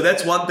 So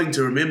that's one thing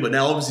to remember.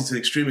 Now, obviously, it's an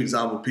extreme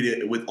example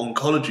with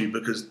oncology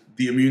because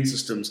the immune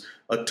system's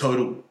a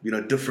total,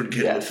 different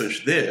kettle of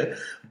fish there.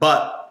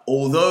 But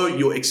although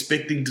you're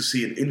expecting to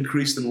see an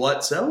increase in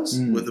white cells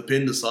with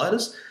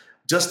appendicitis,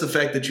 just the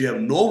fact that you have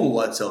normal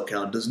white cell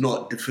count does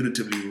not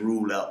definitively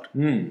rule out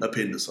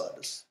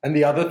appendicitis. And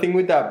the other thing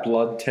with that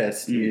blood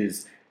test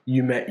is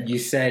you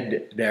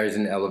said there is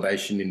an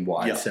elevation in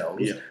white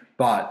cells,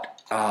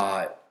 but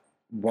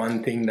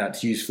one thing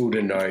that's useful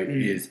to note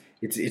is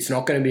it's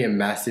not going to be a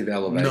massive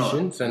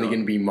elevation. It's only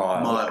going to be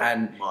mild.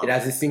 It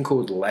has this thing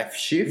called left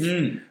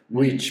shift,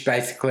 which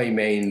basically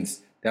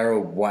means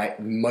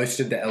most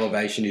of the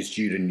elevation is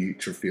due to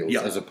neutrophils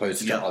as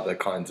opposed to other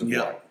kinds of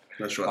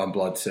That's right.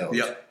 Blood cells.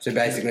 So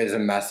basically, there's a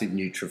massive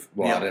neutrophil.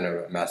 Well, I don't know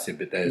about massive,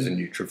 but there's a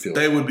neutrophil.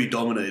 They would be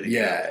dominating.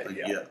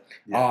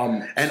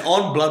 And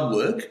on blood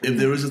work, if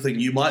there is a thing,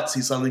 you might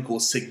see something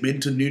called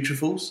segmented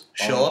neutrophils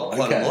show up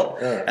quite a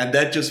lot, and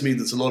that just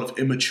means it's a lot of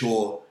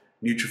immature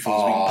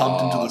neutrophils being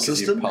pumped into the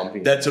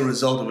system. That's a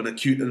result of an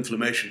acute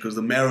inflammation because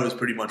the marrow is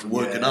pretty much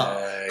woken up,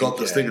 got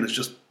this thing, and it's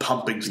just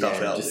pumping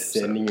stuff out. Just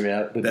sending you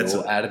out the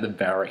door, out of the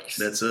barracks.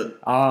 That's it.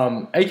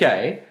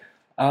 Okay.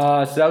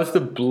 So that was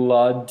the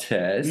blood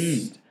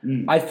test.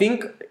 I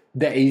think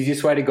the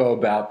easiest way to go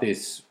about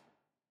this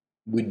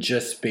would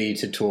just be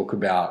to talk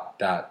about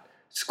that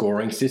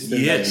scoring system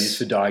they use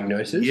for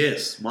diagnosis.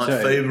 Yes, my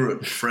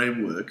favourite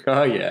framework.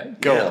 Oh, yeah.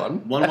 Go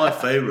on. One of my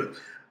favourite.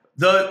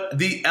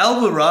 The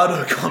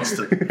Alvarado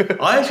constant.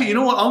 I actually, you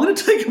know what? I'm going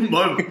to take a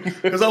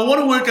moment because I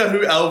want to work out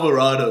who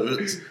Alvarado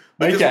is.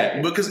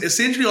 Because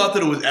essentially I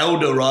thought it was El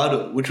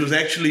Dorado, which was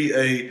actually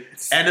a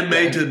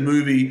animated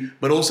movie,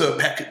 but also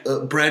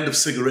a brand of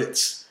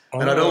cigarettes.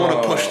 And I don't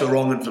want to push the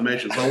wrong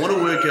information. So I want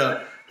to work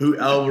out who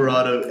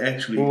Alvarado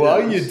actually is.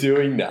 While you're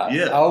doing that,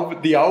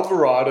 the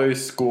Alvarado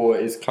score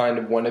is kind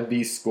of one of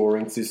these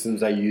scoring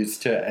systems they use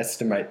to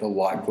estimate the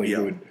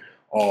likelihood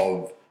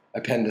of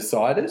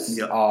appendicitis.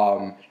 Yep.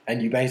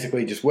 And you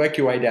basically just work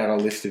your way down a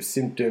list of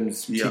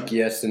symptoms, Yep. tick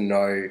yes and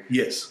no,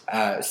 Yes.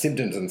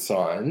 symptoms and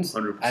signs,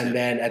 100%. and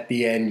then at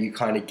the end you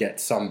kind of get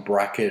some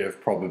bracket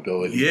of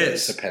probability that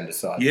Yes. it's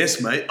appendicitis.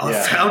 Yes, mate. I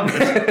Yeah. found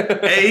it.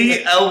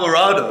 A.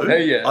 Alvarado,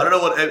 Yeah. I don't know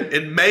what,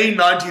 in May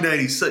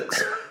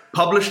 1986,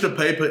 published a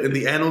paper in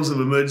the Annals of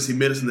Emergency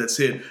Medicine that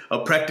said a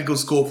practical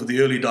score for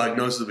the early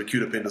diagnosis of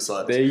acute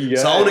appendicitis. There you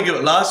go. So I want to give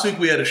it, last week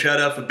we had a shout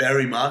out for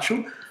Barry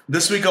Marshall.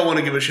 This week I want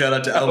to give a shout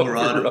out to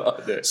Alvarado.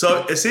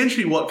 So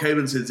essentially what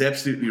Kevin said is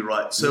absolutely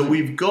right. So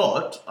we've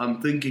got,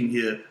 I'm thinking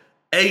here,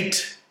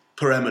 8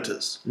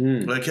 parameters,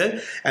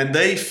 okay? And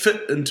they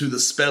fit into the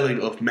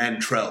spelling of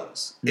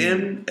Mantrels.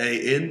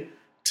 Mantrels.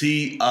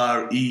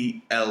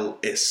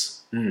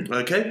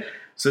 Okay?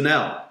 So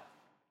now,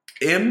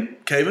 M,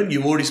 Kevin,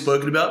 you've already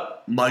spoken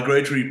about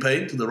migratory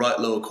pain to the right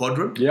lower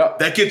quadrant. Yep.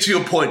 That gets you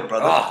a point,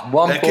 brother.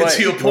 That gets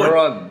you a point. We're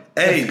on.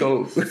 A, Let's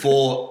go.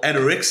 for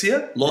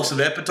anorexia, loss of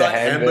appetite, The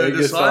hamburger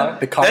hamburger sign. sign,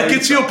 the That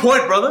gets you a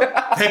point, brother.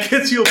 That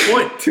gets you a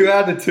point. 2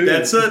 out of 2.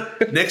 That's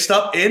it. Next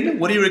up, N.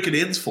 What do you reckon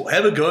N's for?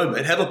 Have a go,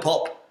 mate. Have a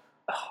pop.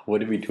 What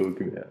did we talk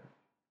about?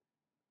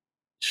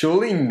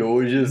 Surely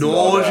nausea.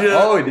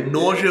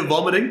 Nausea,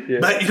 vomiting. Yeah.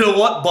 Mate, you know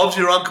what? Bob's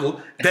your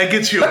uncle. That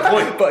gets you a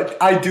point. But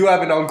I do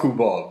have an Uncle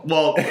Bob.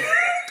 Well,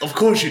 of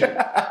course you do.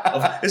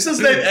 Is his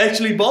name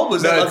actually Bob?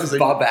 Was that No, like it's his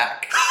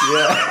Babak.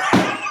 Yeah.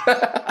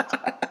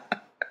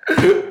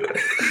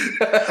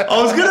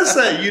 I was going to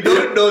say, you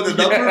don't know the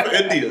number of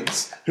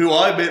Indians who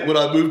I met when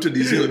I moved to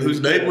New Zealand whose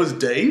name was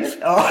Dave.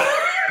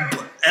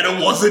 And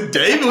it wasn't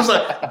Dave. It was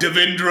like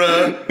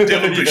Devendra,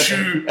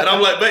 Devabashu. And I'm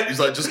like, mate,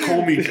 he's like, just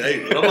call me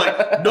Dave. And I'm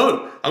like,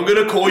 no, I'm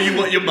going to call you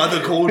what your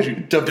mother called you.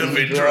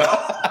 Devendra.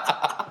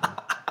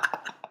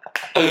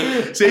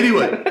 So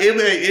anyway,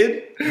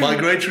 MAN,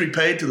 migratory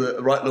pain to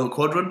the right lower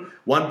quadrant,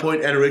 1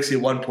 point, anorexia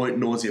 1 point,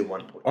 nausea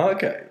 1 point.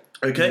 Okay.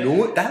 Okay?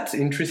 That's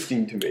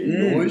interesting to me.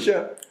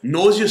 Nausea.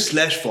 Nausea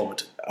 /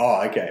 vomiting.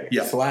 Oh, okay.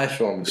 Yeah. / vomiting. /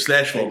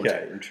 vomiting.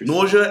 Okay, interesting.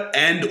 Nausea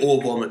and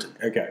or vomiting.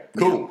 Okay,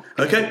 cool.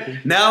 Okay,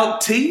 now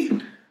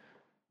T,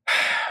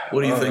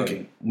 what are you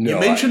thinking? no, You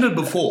mentioned it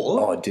before.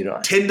 Oh, did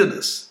I?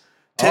 Tenderness.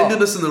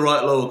 Tenderness in the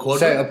right lower So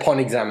quadrant. upon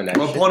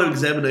examination. Upon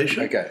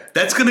examination. Okay.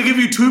 That's going to give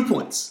you 2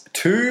 points.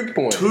 2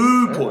 points.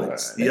 2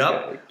 points. Okay.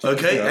 Yep. Good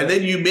Okay. to know. And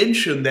then you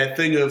mentioned that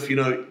thing of,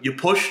 you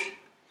push,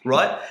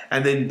 right?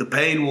 And then the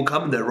pain will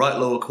come in that right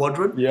lower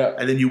quadrant. Yeah.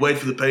 And then you wait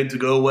for the pain to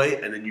go away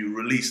and then you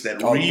release that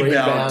rebound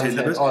rebound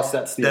tenderness. Oh, so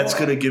that's the That's R.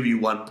 going to give you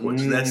 1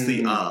 point. So that's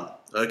the R.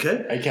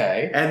 Okay?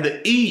 Okay. And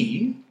the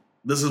E,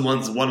 this is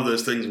one of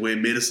those things where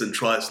medicine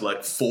tries to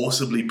like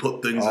forcibly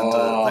put things into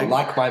things.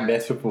 Like my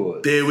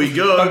metaphors. There we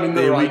go. I'm in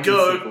the There we right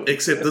go. discipline.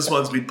 Except this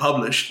one's been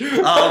published.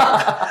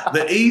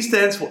 The E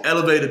stands for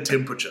elevated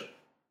temperature.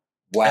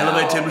 Wow.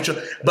 Elevated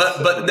temperature.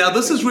 But now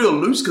this is real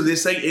loose because they're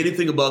saying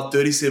anything above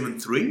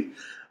 37.3.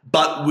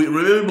 But we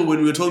remember when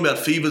we were talking about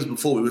fevers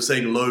before, we were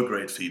saying low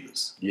grade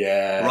fevers.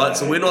 Yeah. Right?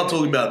 So we're not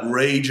talking about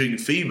raging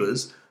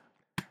fevers.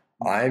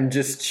 I'm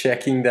just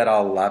checking that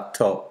our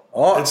laptop.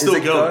 Oh, It's still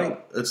is it going.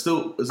 Is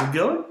it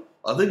going?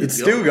 I think It's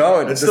still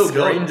going. It's The still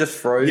screen going. just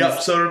froze. Yeah,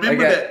 so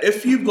remember Okay. that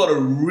if you've got a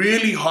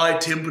really high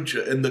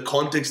temperature in the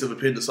context of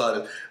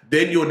appendicitis,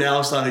 then you're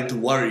now starting to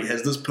worry,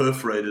 has this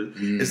perforated?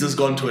 Has this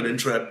gone to an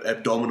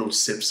intra-abdominal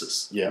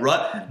sepsis? Yeah.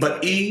 Right?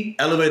 But E,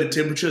 elevated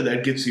temperature,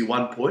 that gives you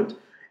 1 point.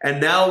 And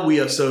now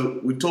we've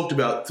talked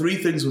about 3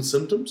 things with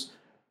symptoms,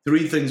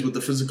 3 things with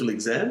the physical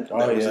exam.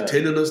 That was the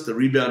tenderness, the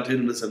rebound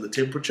tenderness, and the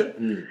temperature.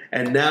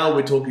 And now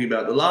we're talking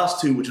about the last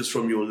 2, which is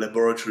from your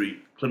laboratory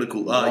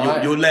clinical,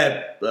 your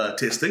lab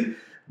testing.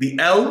 The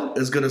L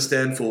is going to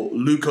stand for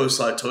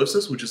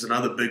leukocytosis, which is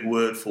another big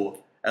word for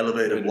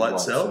elevated white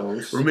cell.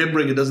 cells.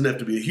 Remembering it doesn't have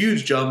to be a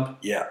huge jump.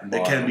 Yeah.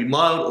 It can be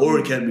mild or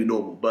it can be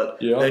normal. But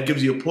that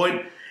gives you a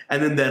point.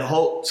 And then that's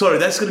going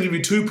to give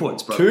you 2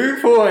 points, brother.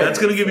 2 points. That's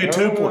going to give you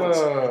 2 points.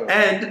 Oh.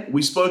 And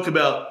we spoke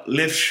about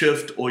left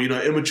shift or,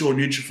 immature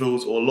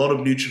neutrophils or a lot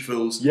of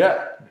neutrophils.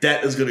 Yeah.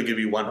 That is going to give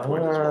you 1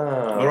 point as well.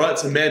 Ah. All right,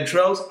 so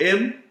Mantrels,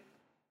 M.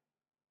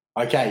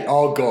 Okay.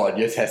 Oh God,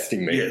 you're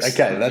testing me. Yes.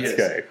 Okay, let's Yes.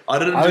 go. I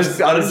didn't I just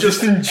was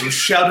just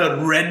shout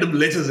out random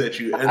letters at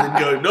you and then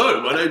go,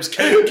 no, my name's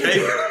Kate.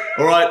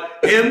 All right,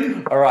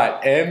 M. All right.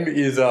 M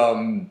is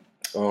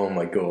oh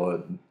my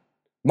God,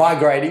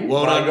 migrating.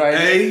 Well done.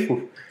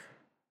 Migrating.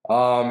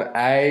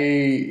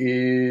 A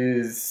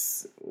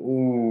is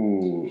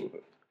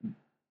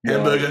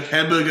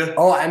Hamburger.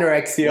 Oh,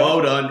 anorexia.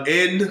 Well done.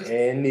 N.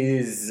 N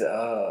is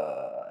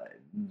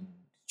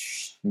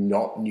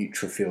not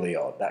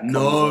neutrophilia. That comes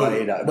No,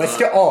 later. no. But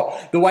still,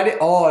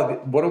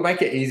 what'll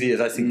make it easy is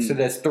I think so.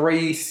 There's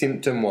 3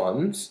 symptom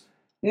ones.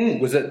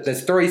 Was it?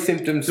 There's 3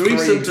 symptoms. 3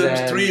 symptoms,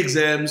 exams. 3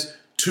 exams,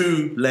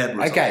 2 lab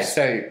results. Okay,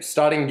 so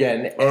starting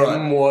again. All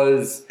M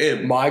was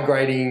M.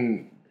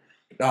 migrating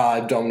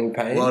abdominal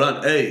pain. Well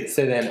done. A.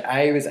 So then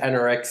A was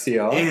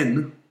anorexia.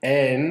 N.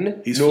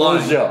 He's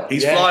nausea. flying.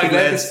 He's flying,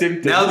 they're the lads.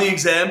 symptoms. Now the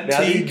exam. Now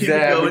T, the keep it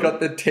exam. going. We got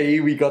the T.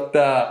 We got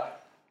the.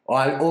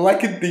 All I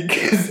can think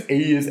is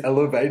E is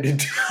elevated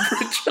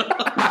temperature.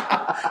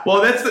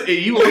 Well, that's the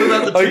you all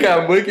about the T. Okay,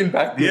 I'm working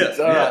backwards.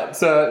 Yeah, All yeah. right,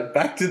 so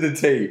back to the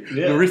T.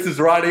 Yeah. Larissa's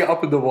writing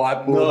up at the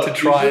whiteboard to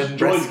try you just and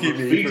joined rescue me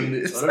graffiti. from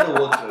this. I don't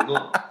know what's going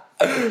on.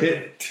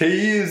 T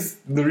is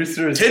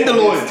Larissa is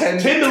Tenderloins.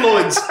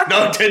 Tenderloins.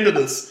 No,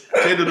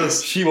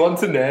 tenderness. She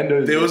wants a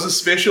Nando's. There was a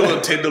special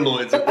on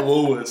tenderloins at the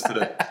Woolworths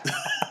today.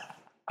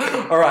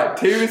 All right,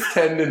 T is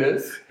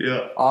tenderness.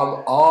 Yeah.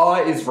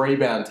 R is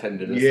rebound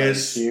tenderness. Yes,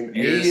 I assume.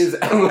 yes. E is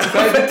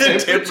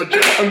elevated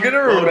temperature. I'm going to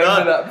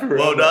remember that forever.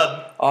 Well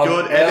done.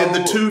 Good. And L,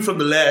 then the two from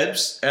the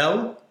labs,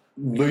 L.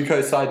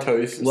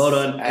 leukocytosis. Well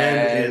done.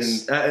 And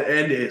S.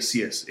 And S,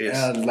 yes.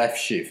 S. Left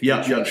shift. Yeah,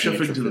 which yeah, is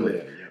shifting to the neutrophilia,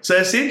 left. yeah. So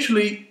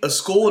essentially, a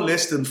score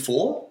less than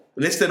 4,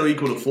 less than or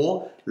equal to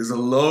 4, there's a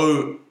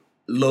low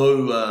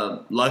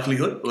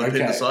likelihood of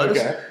appendicitis.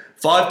 Okay.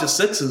 5 to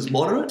 6 is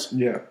moderate.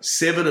 Yeah.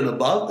 7 and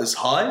above is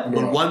high.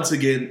 But Right. once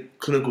again,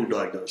 clinical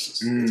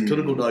diagnosis. It's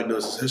clinical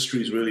diagnosis.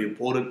 History is really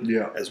important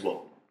as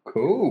well.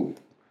 Cool.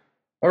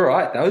 All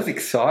right, that was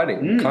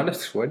exciting. Kind of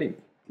sweating.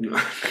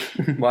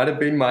 Might have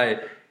been my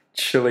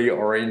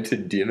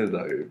chili-oriented dinner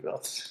though.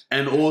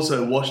 And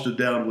also washed it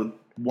down with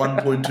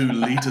 1.2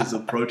 litres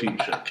of protein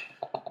shake.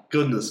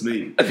 Goodness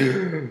me.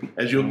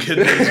 As your kid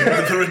goes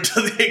further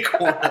into their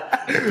corner,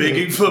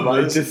 begging for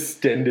My mercy.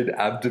 distended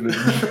abdomen.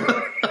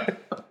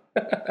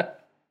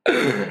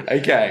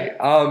 Okay,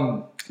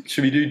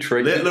 should we do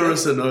treatment? Let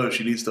Larissa know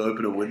she needs to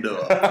open a window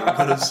up for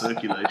a bit of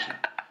circulation.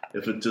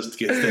 If it just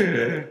gets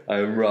that bad.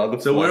 I'm rather.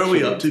 So where are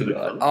we up to,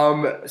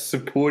 tonight. Big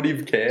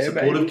Supportive care.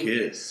 Supportive maybe?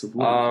 care.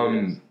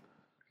 Supportive care.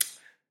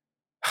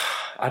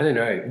 I don't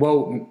know.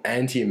 Well,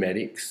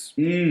 antiemetics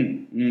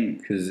Mm.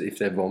 because if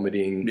they're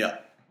vomiting, Yeah.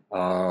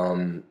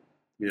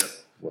 Yeah.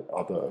 what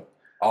other?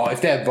 Oh,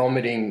 if they're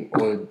vomiting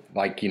or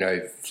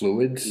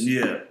fluids,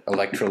 Yeah.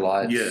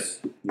 electrolytes.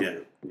 Yeah.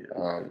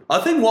 I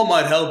think what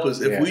might help is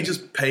if we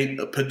just paint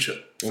a picture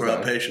for our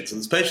Okay. patients. And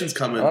as patients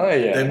come in, Oh,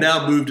 yeah. they've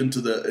now moved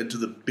into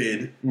the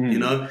bed,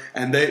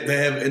 and they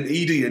have an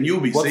ED, and you'll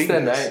be What's seeing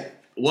their this. name?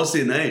 What's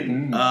their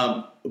name?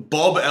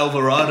 Bob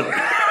Alvarado.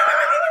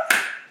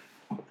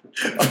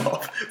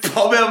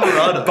 Bob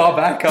Alvarado.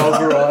 Babak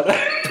Alvarado.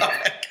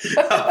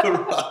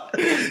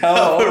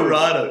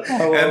 Alvarado.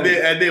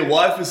 And their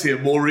wife is here,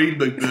 Maureen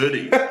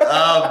McBurney.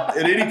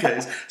 In any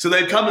case, so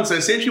they come and say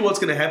essentially what's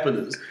going to happen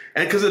is,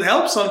 and because it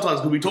helps sometimes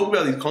because we talk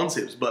about these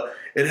concepts, but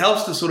it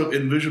helps to sort of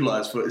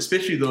visualize for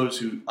especially those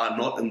who are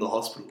not in the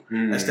hospital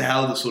as to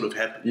how this sort of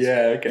happens.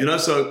 Yeah, okay.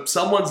 So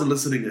someone's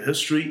eliciting a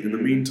history. In the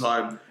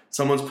meantime,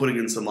 someone's putting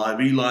in some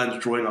IV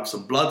lines, drawing up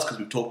some bloods because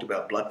we've talked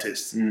about blood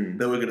tests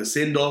that we're going to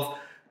send off.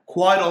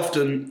 Quite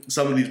often,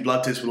 some of these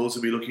blood tests will also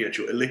be looking at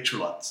your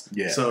electrolytes.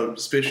 Yeah. So,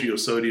 especially your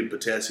sodium,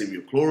 potassium,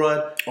 your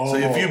chloride. So,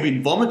 if you've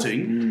been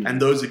vomiting and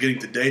those are getting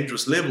to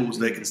dangerous levels,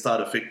 they can start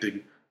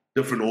affecting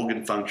different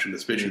organ function,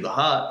 especially the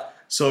heart.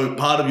 So,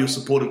 part of your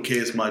supportive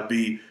cares might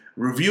be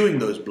reviewing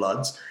those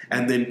bloods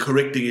and then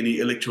correcting any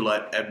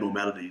electrolyte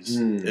abnormalities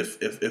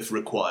if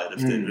required, if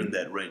they're in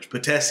that range.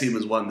 Potassium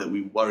is one that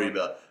we worry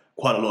about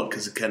quite a lot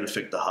because it can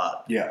affect the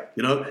heart. Yeah.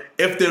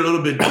 If they're a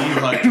little bit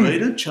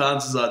dehydrated,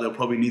 chances are they'll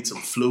probably need some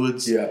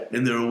fluids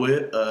in their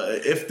aware.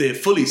 If they're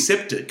fully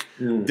septic,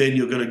 then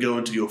you're going to go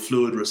into your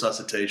fluid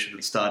resuscitation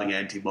and starting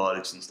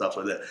antibiotics and stuff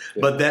like that.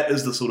 Yeah. But that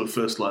is the sort of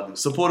first line.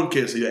 Supportive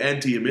care, so your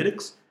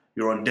antiemetics,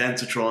 you're on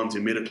dancetrons,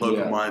 your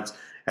metoclopramide,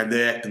 and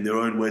they act in their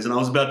own ways. And I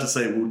was about to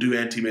say we'll do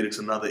antiemetics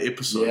in another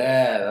episode.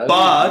 Yeah.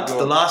 But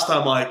the last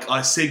time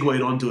I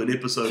segued onto an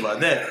episode like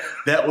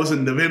that was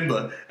in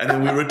November, and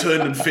then we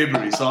returned in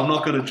February. So I'm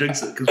not going to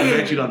jinx it because we've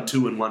actually done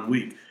 2 in 1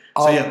 week.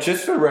 So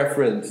just for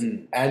reference,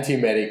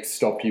 antiemetics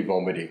stop you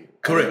vomiting.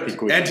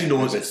 Correct.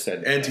 Anti-nauseous.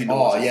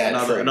 Oh, yeah.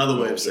 Another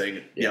way of saying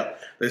it. Yeah.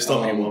 They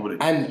stop you vomiting.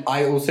 And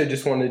I also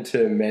just wanted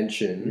to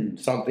mention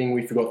something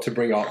we forgot to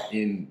bring up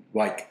in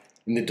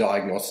the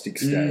diagnostic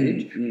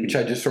stage, which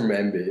I just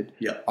remembered.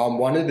 Yeah.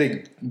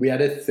 We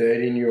had a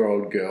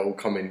 13-year-old girl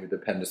come in with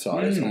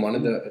appendicitis, and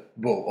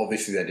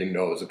obviously they didn't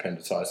know it was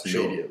appendicitis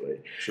immediately.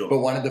 Sure. But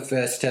one of the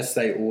first tests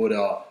they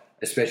order,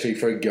 especially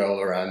for a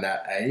girl around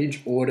that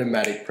age,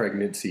 automatic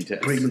pregnancy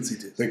test.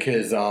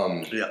 Because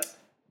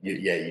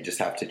you just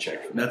have to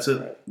check. That's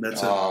it.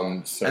 That's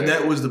it. So and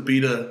that was the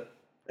beta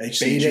HCG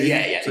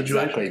situation.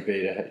 Exactly,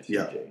 beta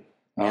HCG.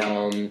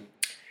 Yeah.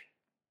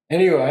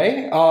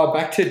 Anyway,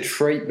 back to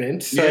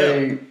treatment.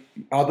 So,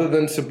 other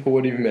than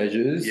supportive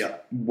measures,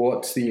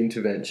 what's the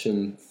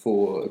intervention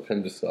for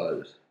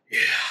appendicitis? Yeah.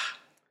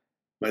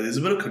 Mate, there's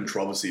a bit of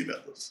controversy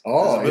about this.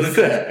 Oh,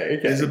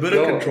 there's a bit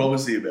of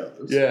controversy about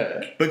this.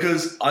 Yeah.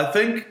 Because I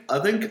think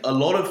a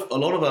lot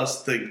of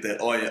us think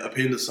that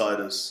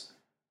appendicitis,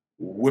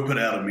 whip it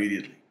out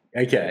immediately.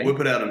 Okay. Whip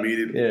it out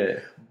immediately. Yeah.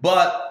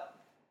 But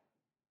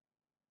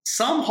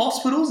some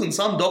hospitals and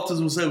some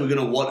doctors will say we're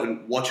going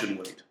to watch and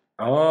wait.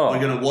 Oh. We're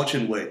going to watch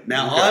and wait.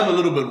 Now, I'm a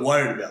little bit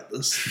worried about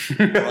this.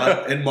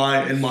 Right? In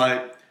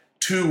my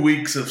 2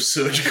 weeks of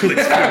surgical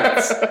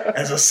experience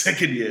as a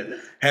second year,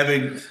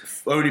 having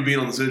only been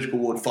on the surgical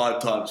ward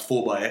 5 times,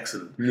 4 by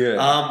accident. Yeah.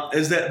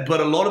 But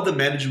a lot of the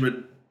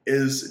management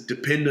is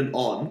dependent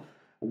on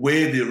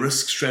where the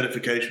risk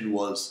stratification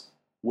was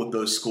with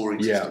those scoring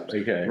Yeah, systems.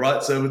 okay.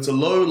 Right? So if it's a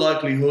low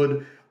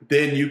likelihood,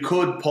 then you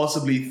could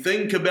possibly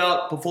think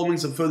about performing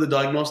some further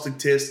diagnostic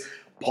tests,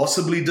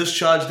 possibly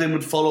discharge them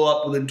with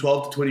follow-up within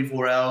 12 to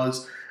 24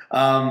 hours.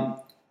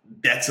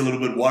 That's a little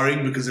bit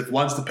worrying because if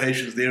once the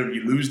patient's there and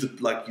you lose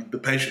the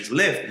patient's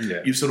left,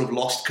 you've sort of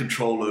lost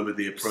control over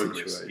their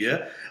progress.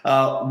 Yeah.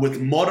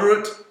 With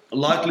moderate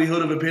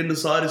likelihood of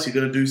appendicitis, you're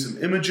going to do some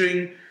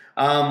imaging,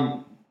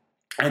 and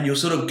you're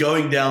sort of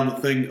going down the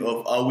thing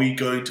of, are we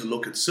going to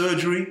look at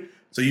surgery?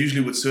 So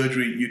usually with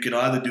surgery, you can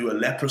either do a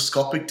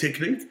laparoscopic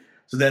technique.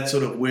 So that's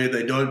sort of where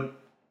they don't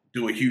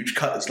do a huge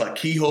cut. It's like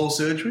keyhole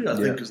surgery, I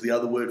think is the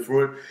other word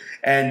for it.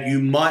 And you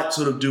might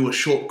sort of do a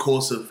short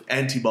course of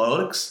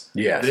antibiotics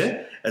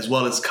there, as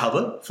well as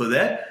cover for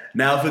that.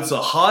 Now, if it's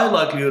a high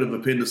likelihood of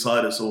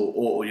appendicitis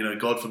or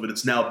God forbid,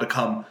 it's now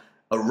become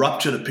a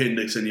ruptured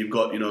appendix and you've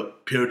got,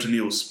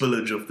 peritoneal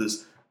spillage of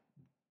this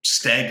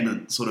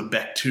stagnant sort of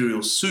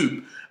bacterial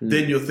soup,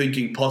 then you're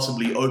thinking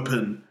possibly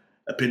open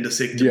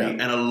appendicectomy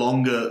and a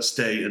longer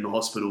stay in the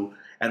hospital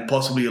and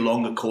possibly a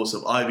longer course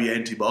of IV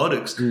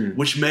antibiotics,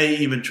 which may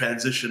even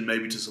transition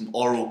maybe to some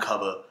oral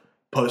cover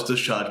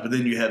post-discharge. But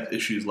then you have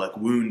issues like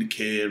wound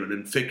care and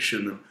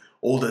infection and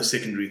all those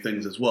secondary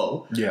things as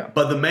well. Yeah.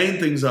 But the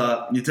main things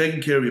are you're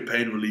taking care of your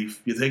pain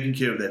relief, you're taking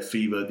care of that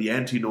fever, the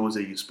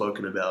anti-nausea you've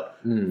spoken about,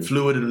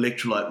 fluid and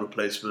electrolyte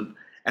replacement,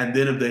 and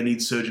then if they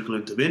need surgical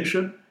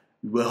intervention,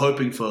 we're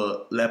hoping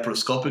for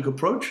laparoscopic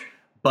approach.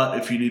 But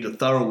if you need a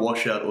thorough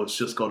washout or it's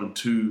just gotten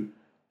too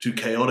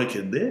chaotic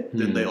in there,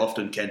 then they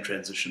often can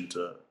transition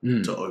to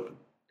open.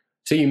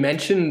 So you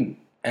mentioned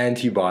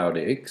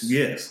antibiotics.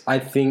 Yes. I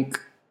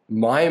think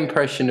my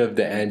impression of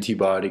the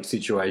antibiotic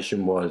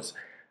situation was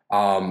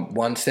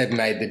once they've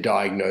made the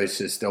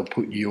diagnosis, they'll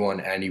put you on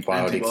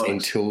antibiotics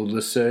until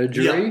the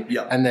surgery.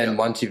 Yeah. And then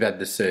once you've had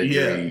the surgery...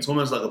 Yeah, it's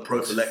almost like a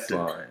prophylactic.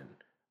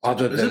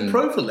 Is it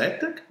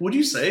prophylactic? Would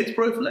you say it's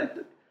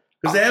prophylactic?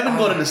 Because they haven't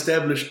got an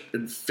established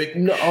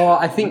infection. No,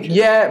 I think,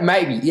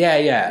 maybe.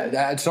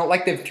 Yeah. It's not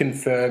like they've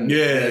confirmed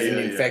there's an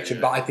infection,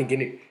 but I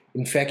think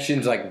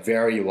infection's like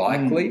very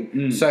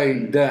likely. So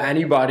the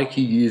antibiotic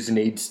you use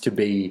needs to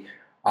be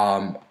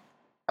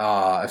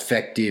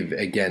effective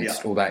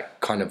against all that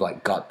kind of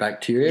like gut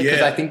bacteria.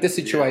 Because I think the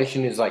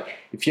situation is like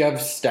if you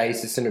have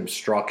stasis and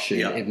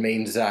obstruction, it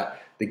means that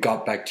the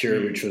gut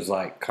bacteria, which was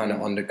like kind of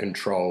under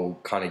control,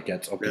 kind of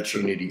gets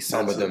opportunity.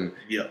 Some of them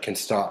can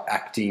start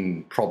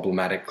acting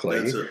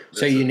problematically.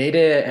 So you need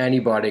an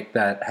antibiotic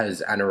that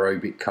has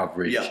anaerobic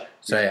coverage.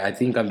 So I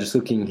think I'm just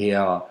looking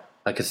here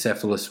like a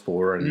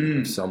cephalosporin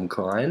of some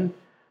kind.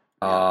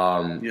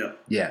 I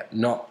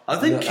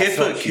think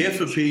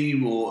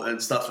Cefepime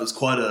and stuff is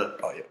quite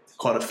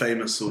a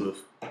famous sort of.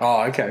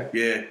 Oh, okay.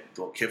 Yeah,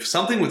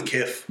 something with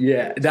Kef.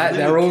 Yeah,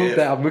 they're all.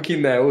 I'm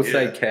looking. They all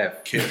say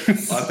Kef.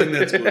 Kef. I think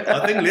that's good.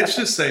 I think let's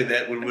just say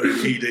that when we're in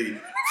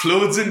PD,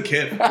 fluids and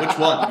Kef. Which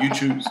one you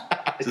choose?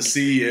 The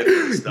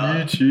CEF star.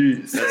 You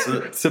choose. That's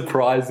it.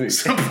 Surprise me.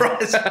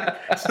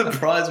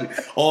 Surprise me.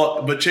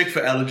 Oh, but check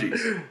for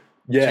allergies.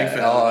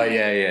 Yeah.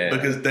 Yeah.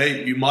 Because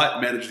you might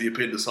manage the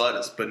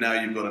appendicitis, but now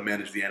you've got to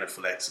manage the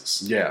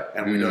anaphylaxis. Yeah.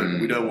 And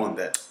we don't want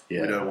that.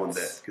 Yeah. We don't want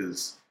that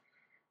because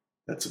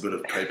that's a bit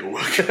of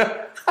paperwork.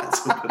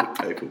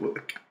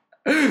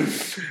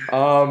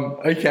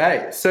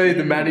 Okay. So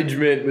the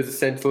management was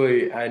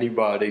essentially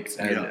antibiotics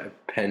and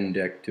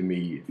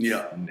appendectomy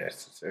if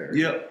necessary.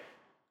 Yeah.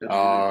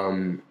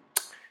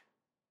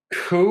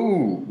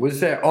 Cool. Was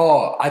there?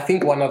 Oh, I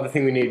think one other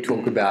thing we need to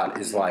talk about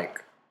is like,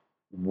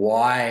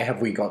 why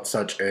have we got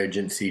such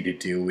urgency to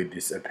deal with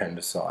this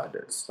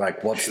appendicitis?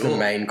 Like, what's the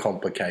main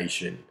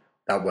complication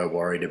that we're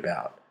worried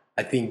about?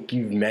 I think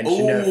you've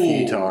mentioned it a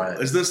few times.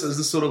 Is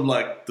this sort of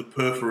like the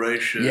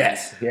perforation?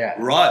 Yes, yeah.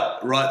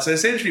 Right. So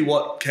essentially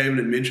what Cameron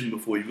had mentioned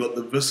before, you've got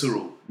the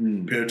visceral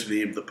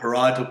peritoneum, the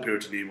parietal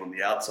peritoneum on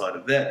the outside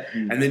of that,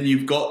 and then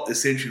you've got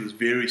essentially this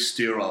very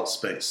sterile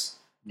space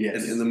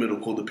in the middle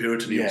called the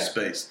peritoneal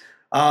space.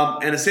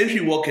 And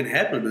essentially what can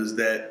happen is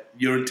that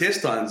your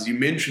intestines, you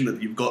mentioned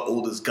that you've got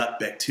all this gut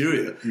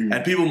bacteria,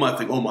 and people might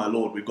think, oh my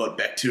Lord, we've got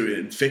bacteria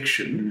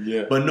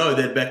infection. But no,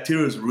 that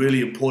bacteria is really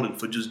important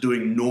for just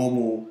doing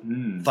normal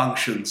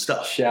function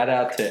stuff. Shout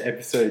out to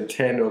episode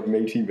 10 of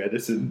Meaty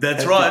Medicine.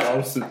 That's right.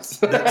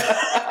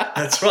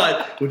 That's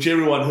right, which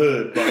everyone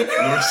heard by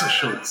Larissa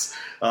Schultz.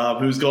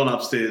 Who's gone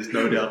upstairs,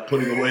 no doubt,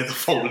 putting away the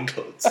folded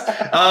clothes.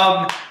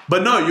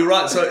 But no, you're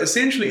right. So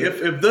essentially,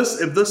 if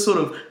this sort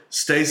of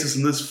stasis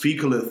and this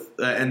fecalith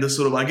and this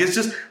sort of, I guess,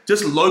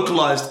 just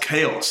localized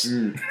chaos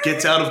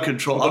gets out of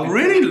control. I'm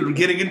really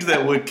getting into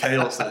that word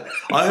chaos.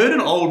 I heard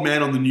an old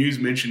man on the news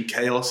mention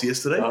chaos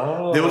yesterday.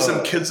 Oh. There were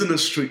some kids in the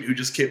street who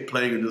just kept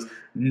playing and just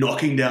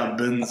knocking down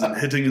bins and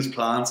hitting his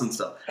plants and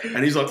stuff.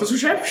 And he's like, this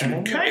is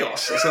absolute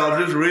chaos. So I've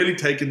just really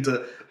taken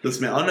to this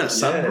man. I don't know,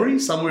 Sunbury,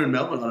 somewhere in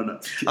Melbourne, I don't know.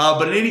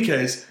 But in any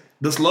case,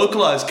 this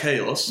localized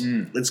chaos,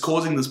 it's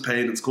causing this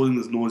pain, it's causing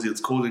this nausea,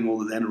 it's causing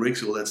all this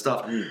anorexia, all that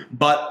stuff.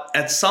 But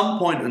at some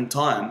point in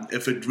time,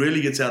 if it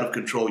really gets out of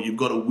control, you've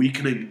got a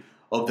weakening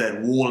of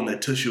that wall and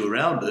that tissue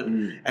around it,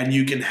 and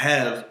you can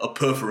have a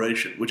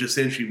perforation, which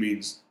essentially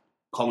means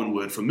common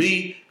word for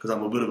me, because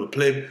I'm a bit of a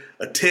pleb,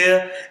 a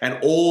tear, and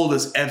all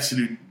this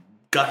absolute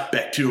gut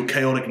bacterial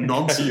chaotic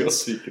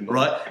nonsense,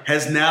 right,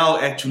 has now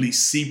actually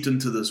seeped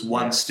into this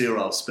one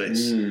sterile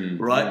space,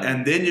 right?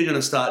 And then you're going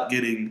to start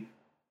getting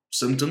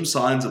symptoms,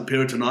 signs of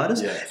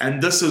peritonitis,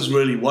 and this is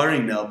really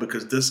worrying now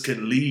because this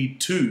can lead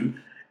to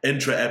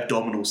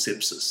intra-abdominal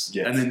sepsis,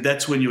 and then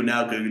that's when you're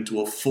now going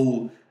into a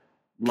full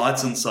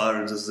lights and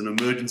sirens as an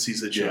emergency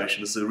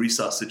situation, as a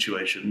resus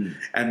situation,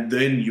 and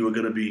then you are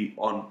going to be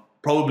on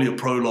probably a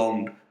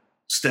prolonged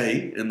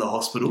stay in the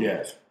hospital.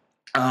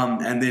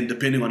 And then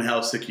depending on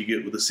how sick you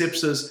get with the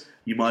sepsis,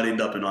 you might end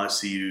up in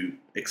ICU,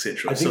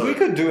 etc. I think we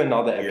could do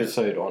another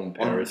episode on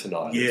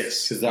peritonitis.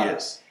 Yes.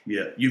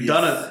 You've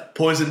done it,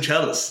 Poison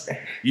Chalice.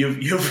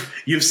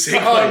 You've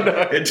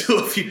segued into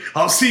a few.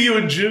 I'll see you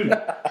in June.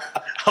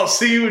 I'll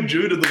see you in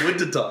June in the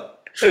wintertime.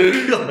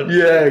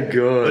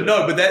 Good.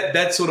 But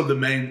that's sort of the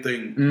main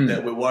thing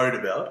that we're worried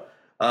about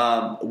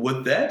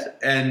with that,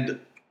 and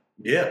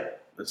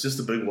it's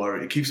just a big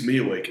worry. It keeps me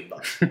awake at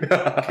night. If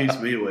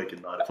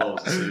I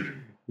was a surgeon.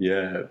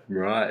 Yeah,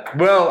 right.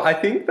 Well, I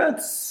think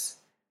that's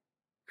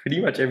pretty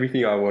much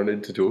everything I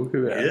wanted to talk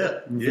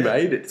about. We've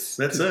made it.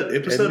 That's it.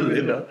 Episode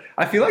 11.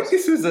 I feel like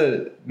this was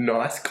a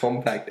nice,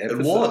 compact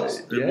episode.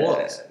 It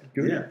was.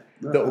 Good. Yeah.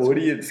 No, the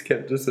audience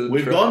kept us on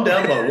We've track. gone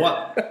down by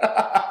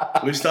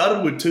 1. We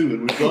started with 2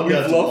 and we've gone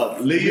down to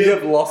 1. We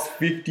have lost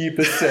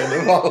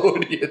 50% of our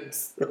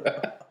audience.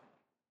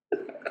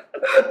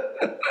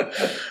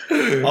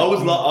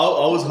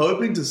 I was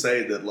hoping to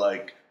say that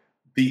like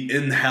the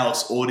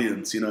in-house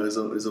audience,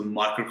 is a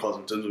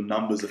microcosm in terms of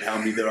numbers of how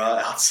many there are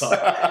outside.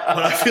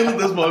 But I feel at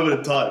this moment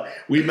in time,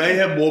 we may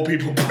have more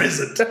people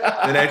present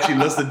than actually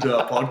listen to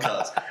our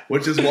podcast,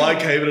 which is why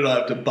Kevin and I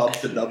have to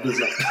bump the numbers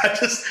up by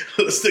just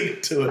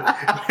listening to it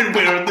when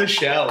we're in the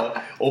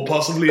shower or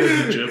possibly in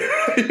the gym.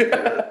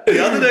 The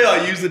other day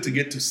I used it to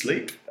get to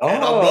sleep, and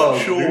I'm not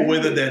sure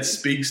whether that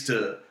speaks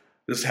to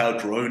just how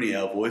drony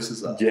our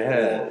voices are.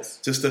 Yes.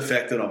 Or just the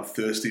fact that I'm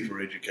thirsty for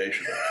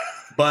education.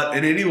 But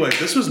in any way,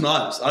 this was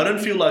nice. I don't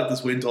feel like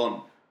this went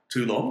on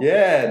too long.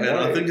 And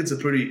I think it's a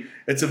very,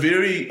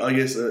 I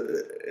guess,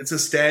 it's a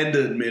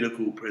standard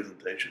medical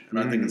presentation. And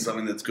I think it's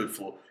something that's good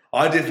for.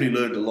 I definitely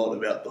learned a lot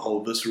about the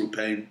whole visceral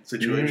pain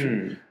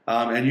situation.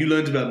 And you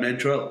learned about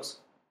Mantrells,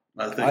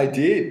 I think. I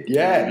did,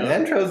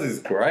 Mantrells is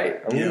great.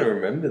 I'm going to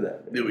remember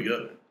that. There we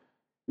go.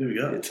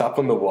 It's up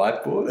on the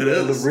whiteboard. It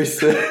is. The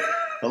research.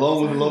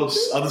 Along with a lot of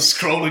other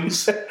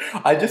scrollings.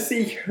 I just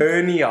see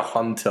Hernia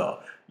Hunter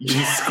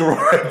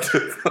inscribed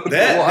on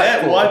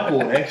that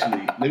whiteboard,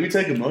 actually, let me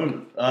take a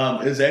moment,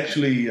 is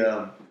actually,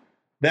 that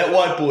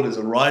whiteboard is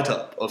a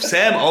write-up of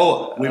Sam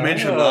Ower, we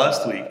mentioned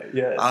last week.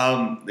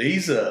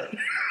 He's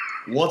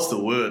what's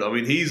the word? I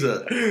mean, he's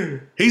a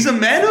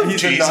man of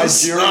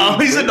Jesus.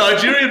 He's a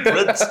Nigerian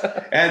prince.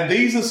 And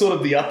these are sort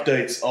of the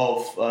updates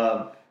of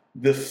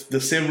the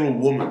several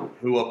women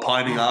who are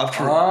pining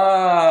after him.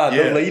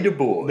 The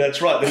leaderboard. That's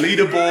right, the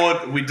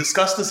leaderboard. We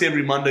discuss this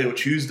every Monday or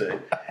Tuesday.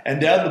 And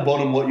down the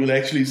bottom, what you'll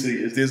actually see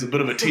is there's a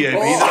bit of a TAB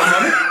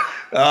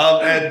that I'm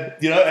running.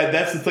 And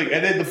that's the thing.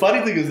 And then the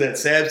funny thing is that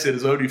Sam said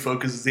his only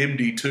focus is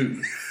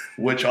MD2,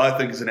 which I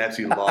think is an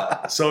absolute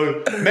lie.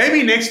 So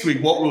maybe next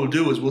week what we'll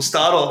do is we'll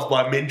start off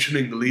by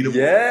mentioning the leaderboard.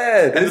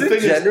 Yeah, there's a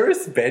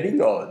generous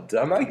betting odds.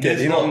 I might get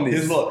in on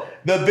this. The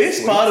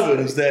best part of it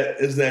is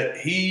that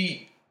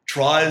he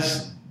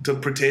tries to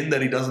pretend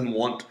that he doesn't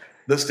want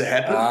this to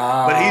happen,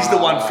 but he's the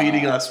one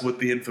feeding us with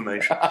the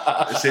information,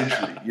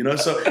 essentially.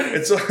 So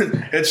it's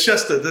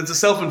just it's a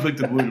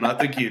self-inflicted wound, and I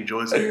think he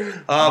enjoys it.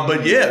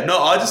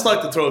 I just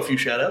like to throw a few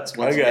shout-outs.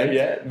 Throw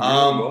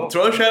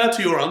a shout-out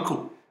to your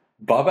uncle.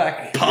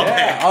 Babak.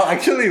 I'll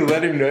actually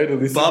let him know to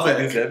listen to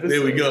this episode.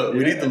 There we go.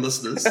 We need the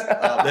listeners.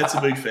 That's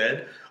a big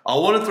fan. I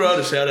want to throw out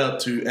a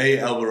shout-out to A.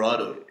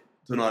 Alvarado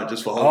tonight,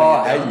 just for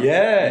holding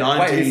it down.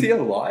 Wait, is he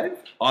alive?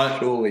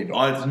 Surely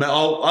not.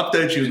 I'll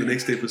update you in the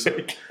next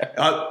episode.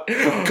 God, what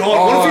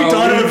if he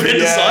died of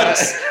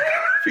appendicitis?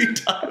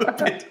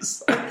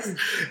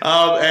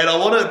 And I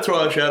want to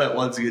throw a shout out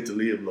once again to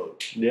Liam Lowe.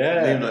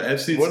 Liam Lowe,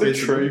 absolute what a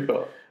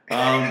trooper.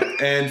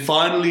 And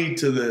finally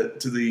to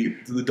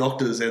the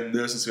doctors and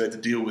nurses who had to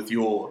deal with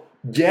your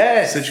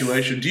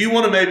situation. Do you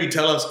want to maybe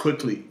tell us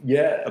quickly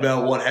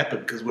about what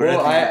happened? Because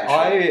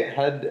I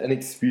had an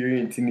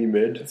experience in the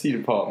emergency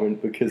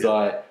department because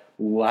I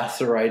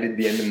lacerated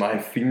the end of my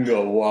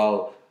finger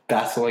while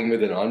battling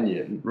with an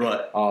onion. Right.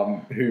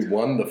 Who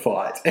won the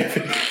fight. As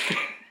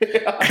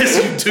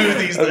you do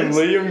these days. And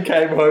Liam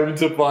came home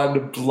to find a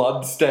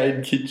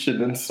blood-stained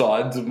kitchen and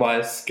signs of my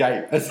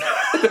escape.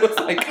 There was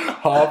like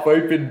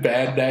half-open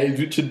Band-Aids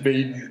which had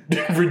been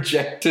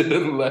rejected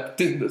and left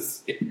in the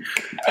sink.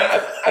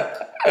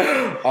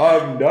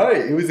 No,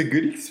 it was a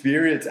good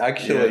experience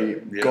actually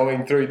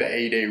going through the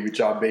ED,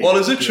 which I've been. Well,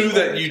 is it true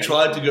that you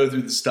tried to go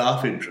through the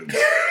staff entrance?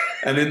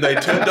 And then they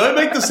turned. Don't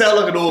make this sound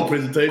like an oral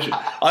presentation.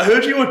 I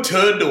heard you were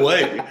turned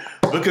away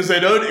because they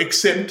don't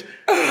accept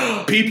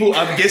people,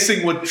 I'm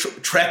guessing, with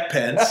track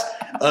pants,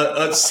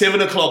 a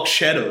 7 o'clock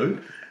shadow,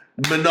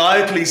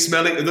 maniacally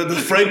smelling the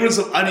fragrance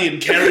of onion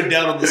carried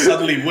down on the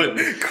southerly wind,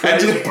 and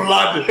just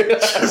blood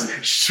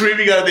just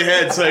streaming out of their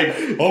head,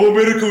 saying, "I'm a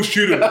medical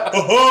student,"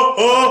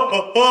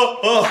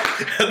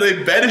 and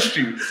they banished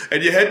you,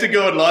 and you had to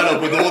go and line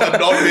up with all the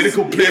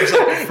non-medical plebs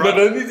up the front. Not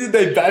only did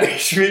they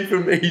banish me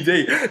from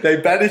ED, they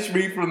banished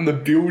me from the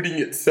building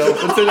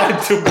itself, and so I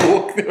had to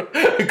walk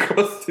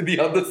across to the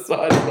other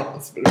side of the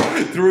hospital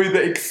through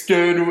the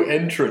external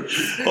entrance,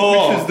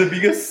 which is the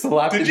biggest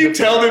slap. Did you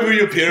tell them who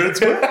your parents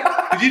were?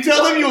 Did you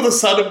tell them you're the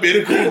son of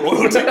medical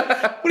royalty?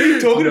 What are you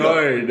talking about?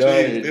 No,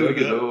 Jeez, there we not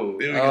go. at all.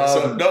 There we go.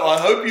 So, no, I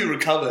hope you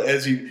recover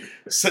as you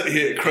sit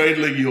here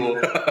cradling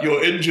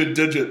your injured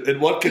digit in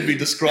what can be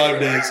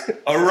described as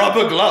a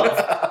rubber glove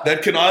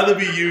that can either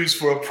be used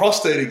for a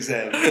prostate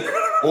exam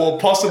or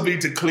possibly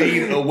to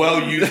clean a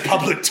well-used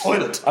public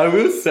toilet. I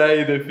will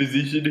say the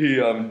physician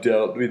who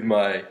dealt with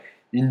my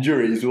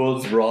injuries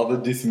was rather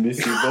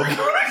dismissive of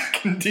my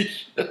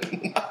condition.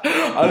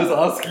 I was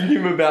asking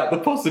him about the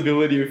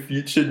possibility of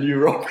future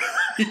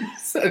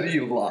neuropathies, and he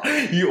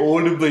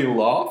audibly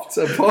laughed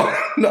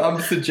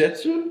upon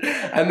suggestion.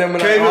 And then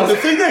when the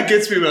thing that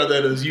gets me about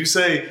that is you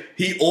say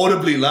he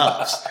audibly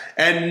laughs,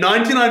 and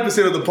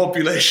 99% of the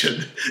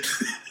population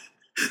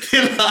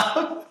they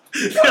laugh.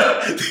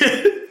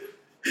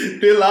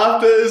 Their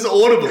laughter is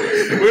audible,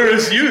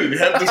 whereas you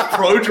have this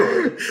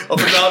prodrome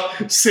of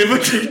about 7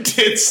 to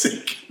 10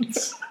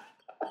 seconds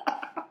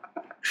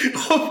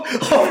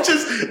of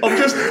just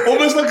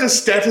almost like a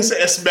status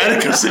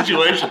asthmatica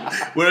situation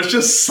where it's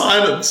just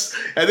silence,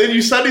 and then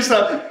you suddenly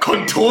start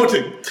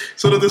contorting,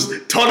 sort of this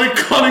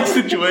tonic-clonic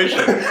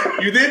situation.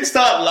 You then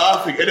start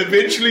laughing, and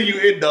eventually you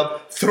end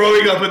up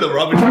throwing up in the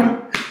rubbish bin.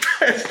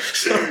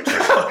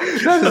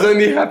 That has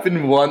only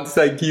happened once,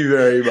 thank you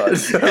very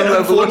much. And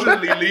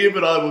unfortunately, Liam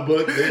and I were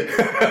both there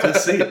to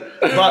see it.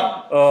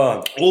 But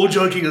all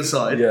joking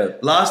aside,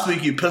 last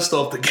week you pissed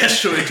off the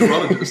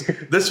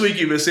gastroenterologist. This week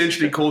you've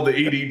essentially called the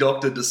ED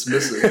doctor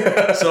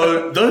dismissive.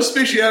 So those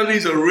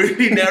specialities are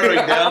really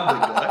narrowing down,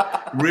 big guy.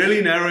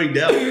 Really narrowing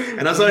down.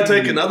 And as I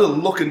take another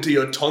look into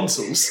your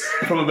tonsils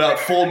from about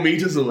 4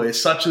 meters away,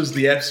 such as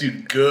the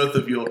absolute girth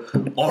of your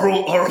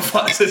oral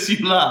orifice as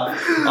you laugh,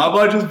 I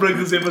might just bring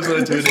this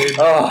episode to an end.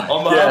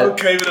 On behalf of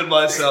Cayman and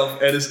myself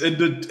and his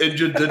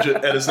injured digit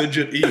and his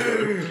injured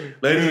ego,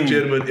 ladies and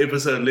gentlemen,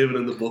 episode 11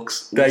 in the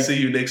books. We'll see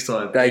you next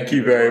time. Thank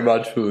you very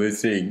much for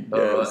listening.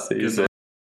 See you soon.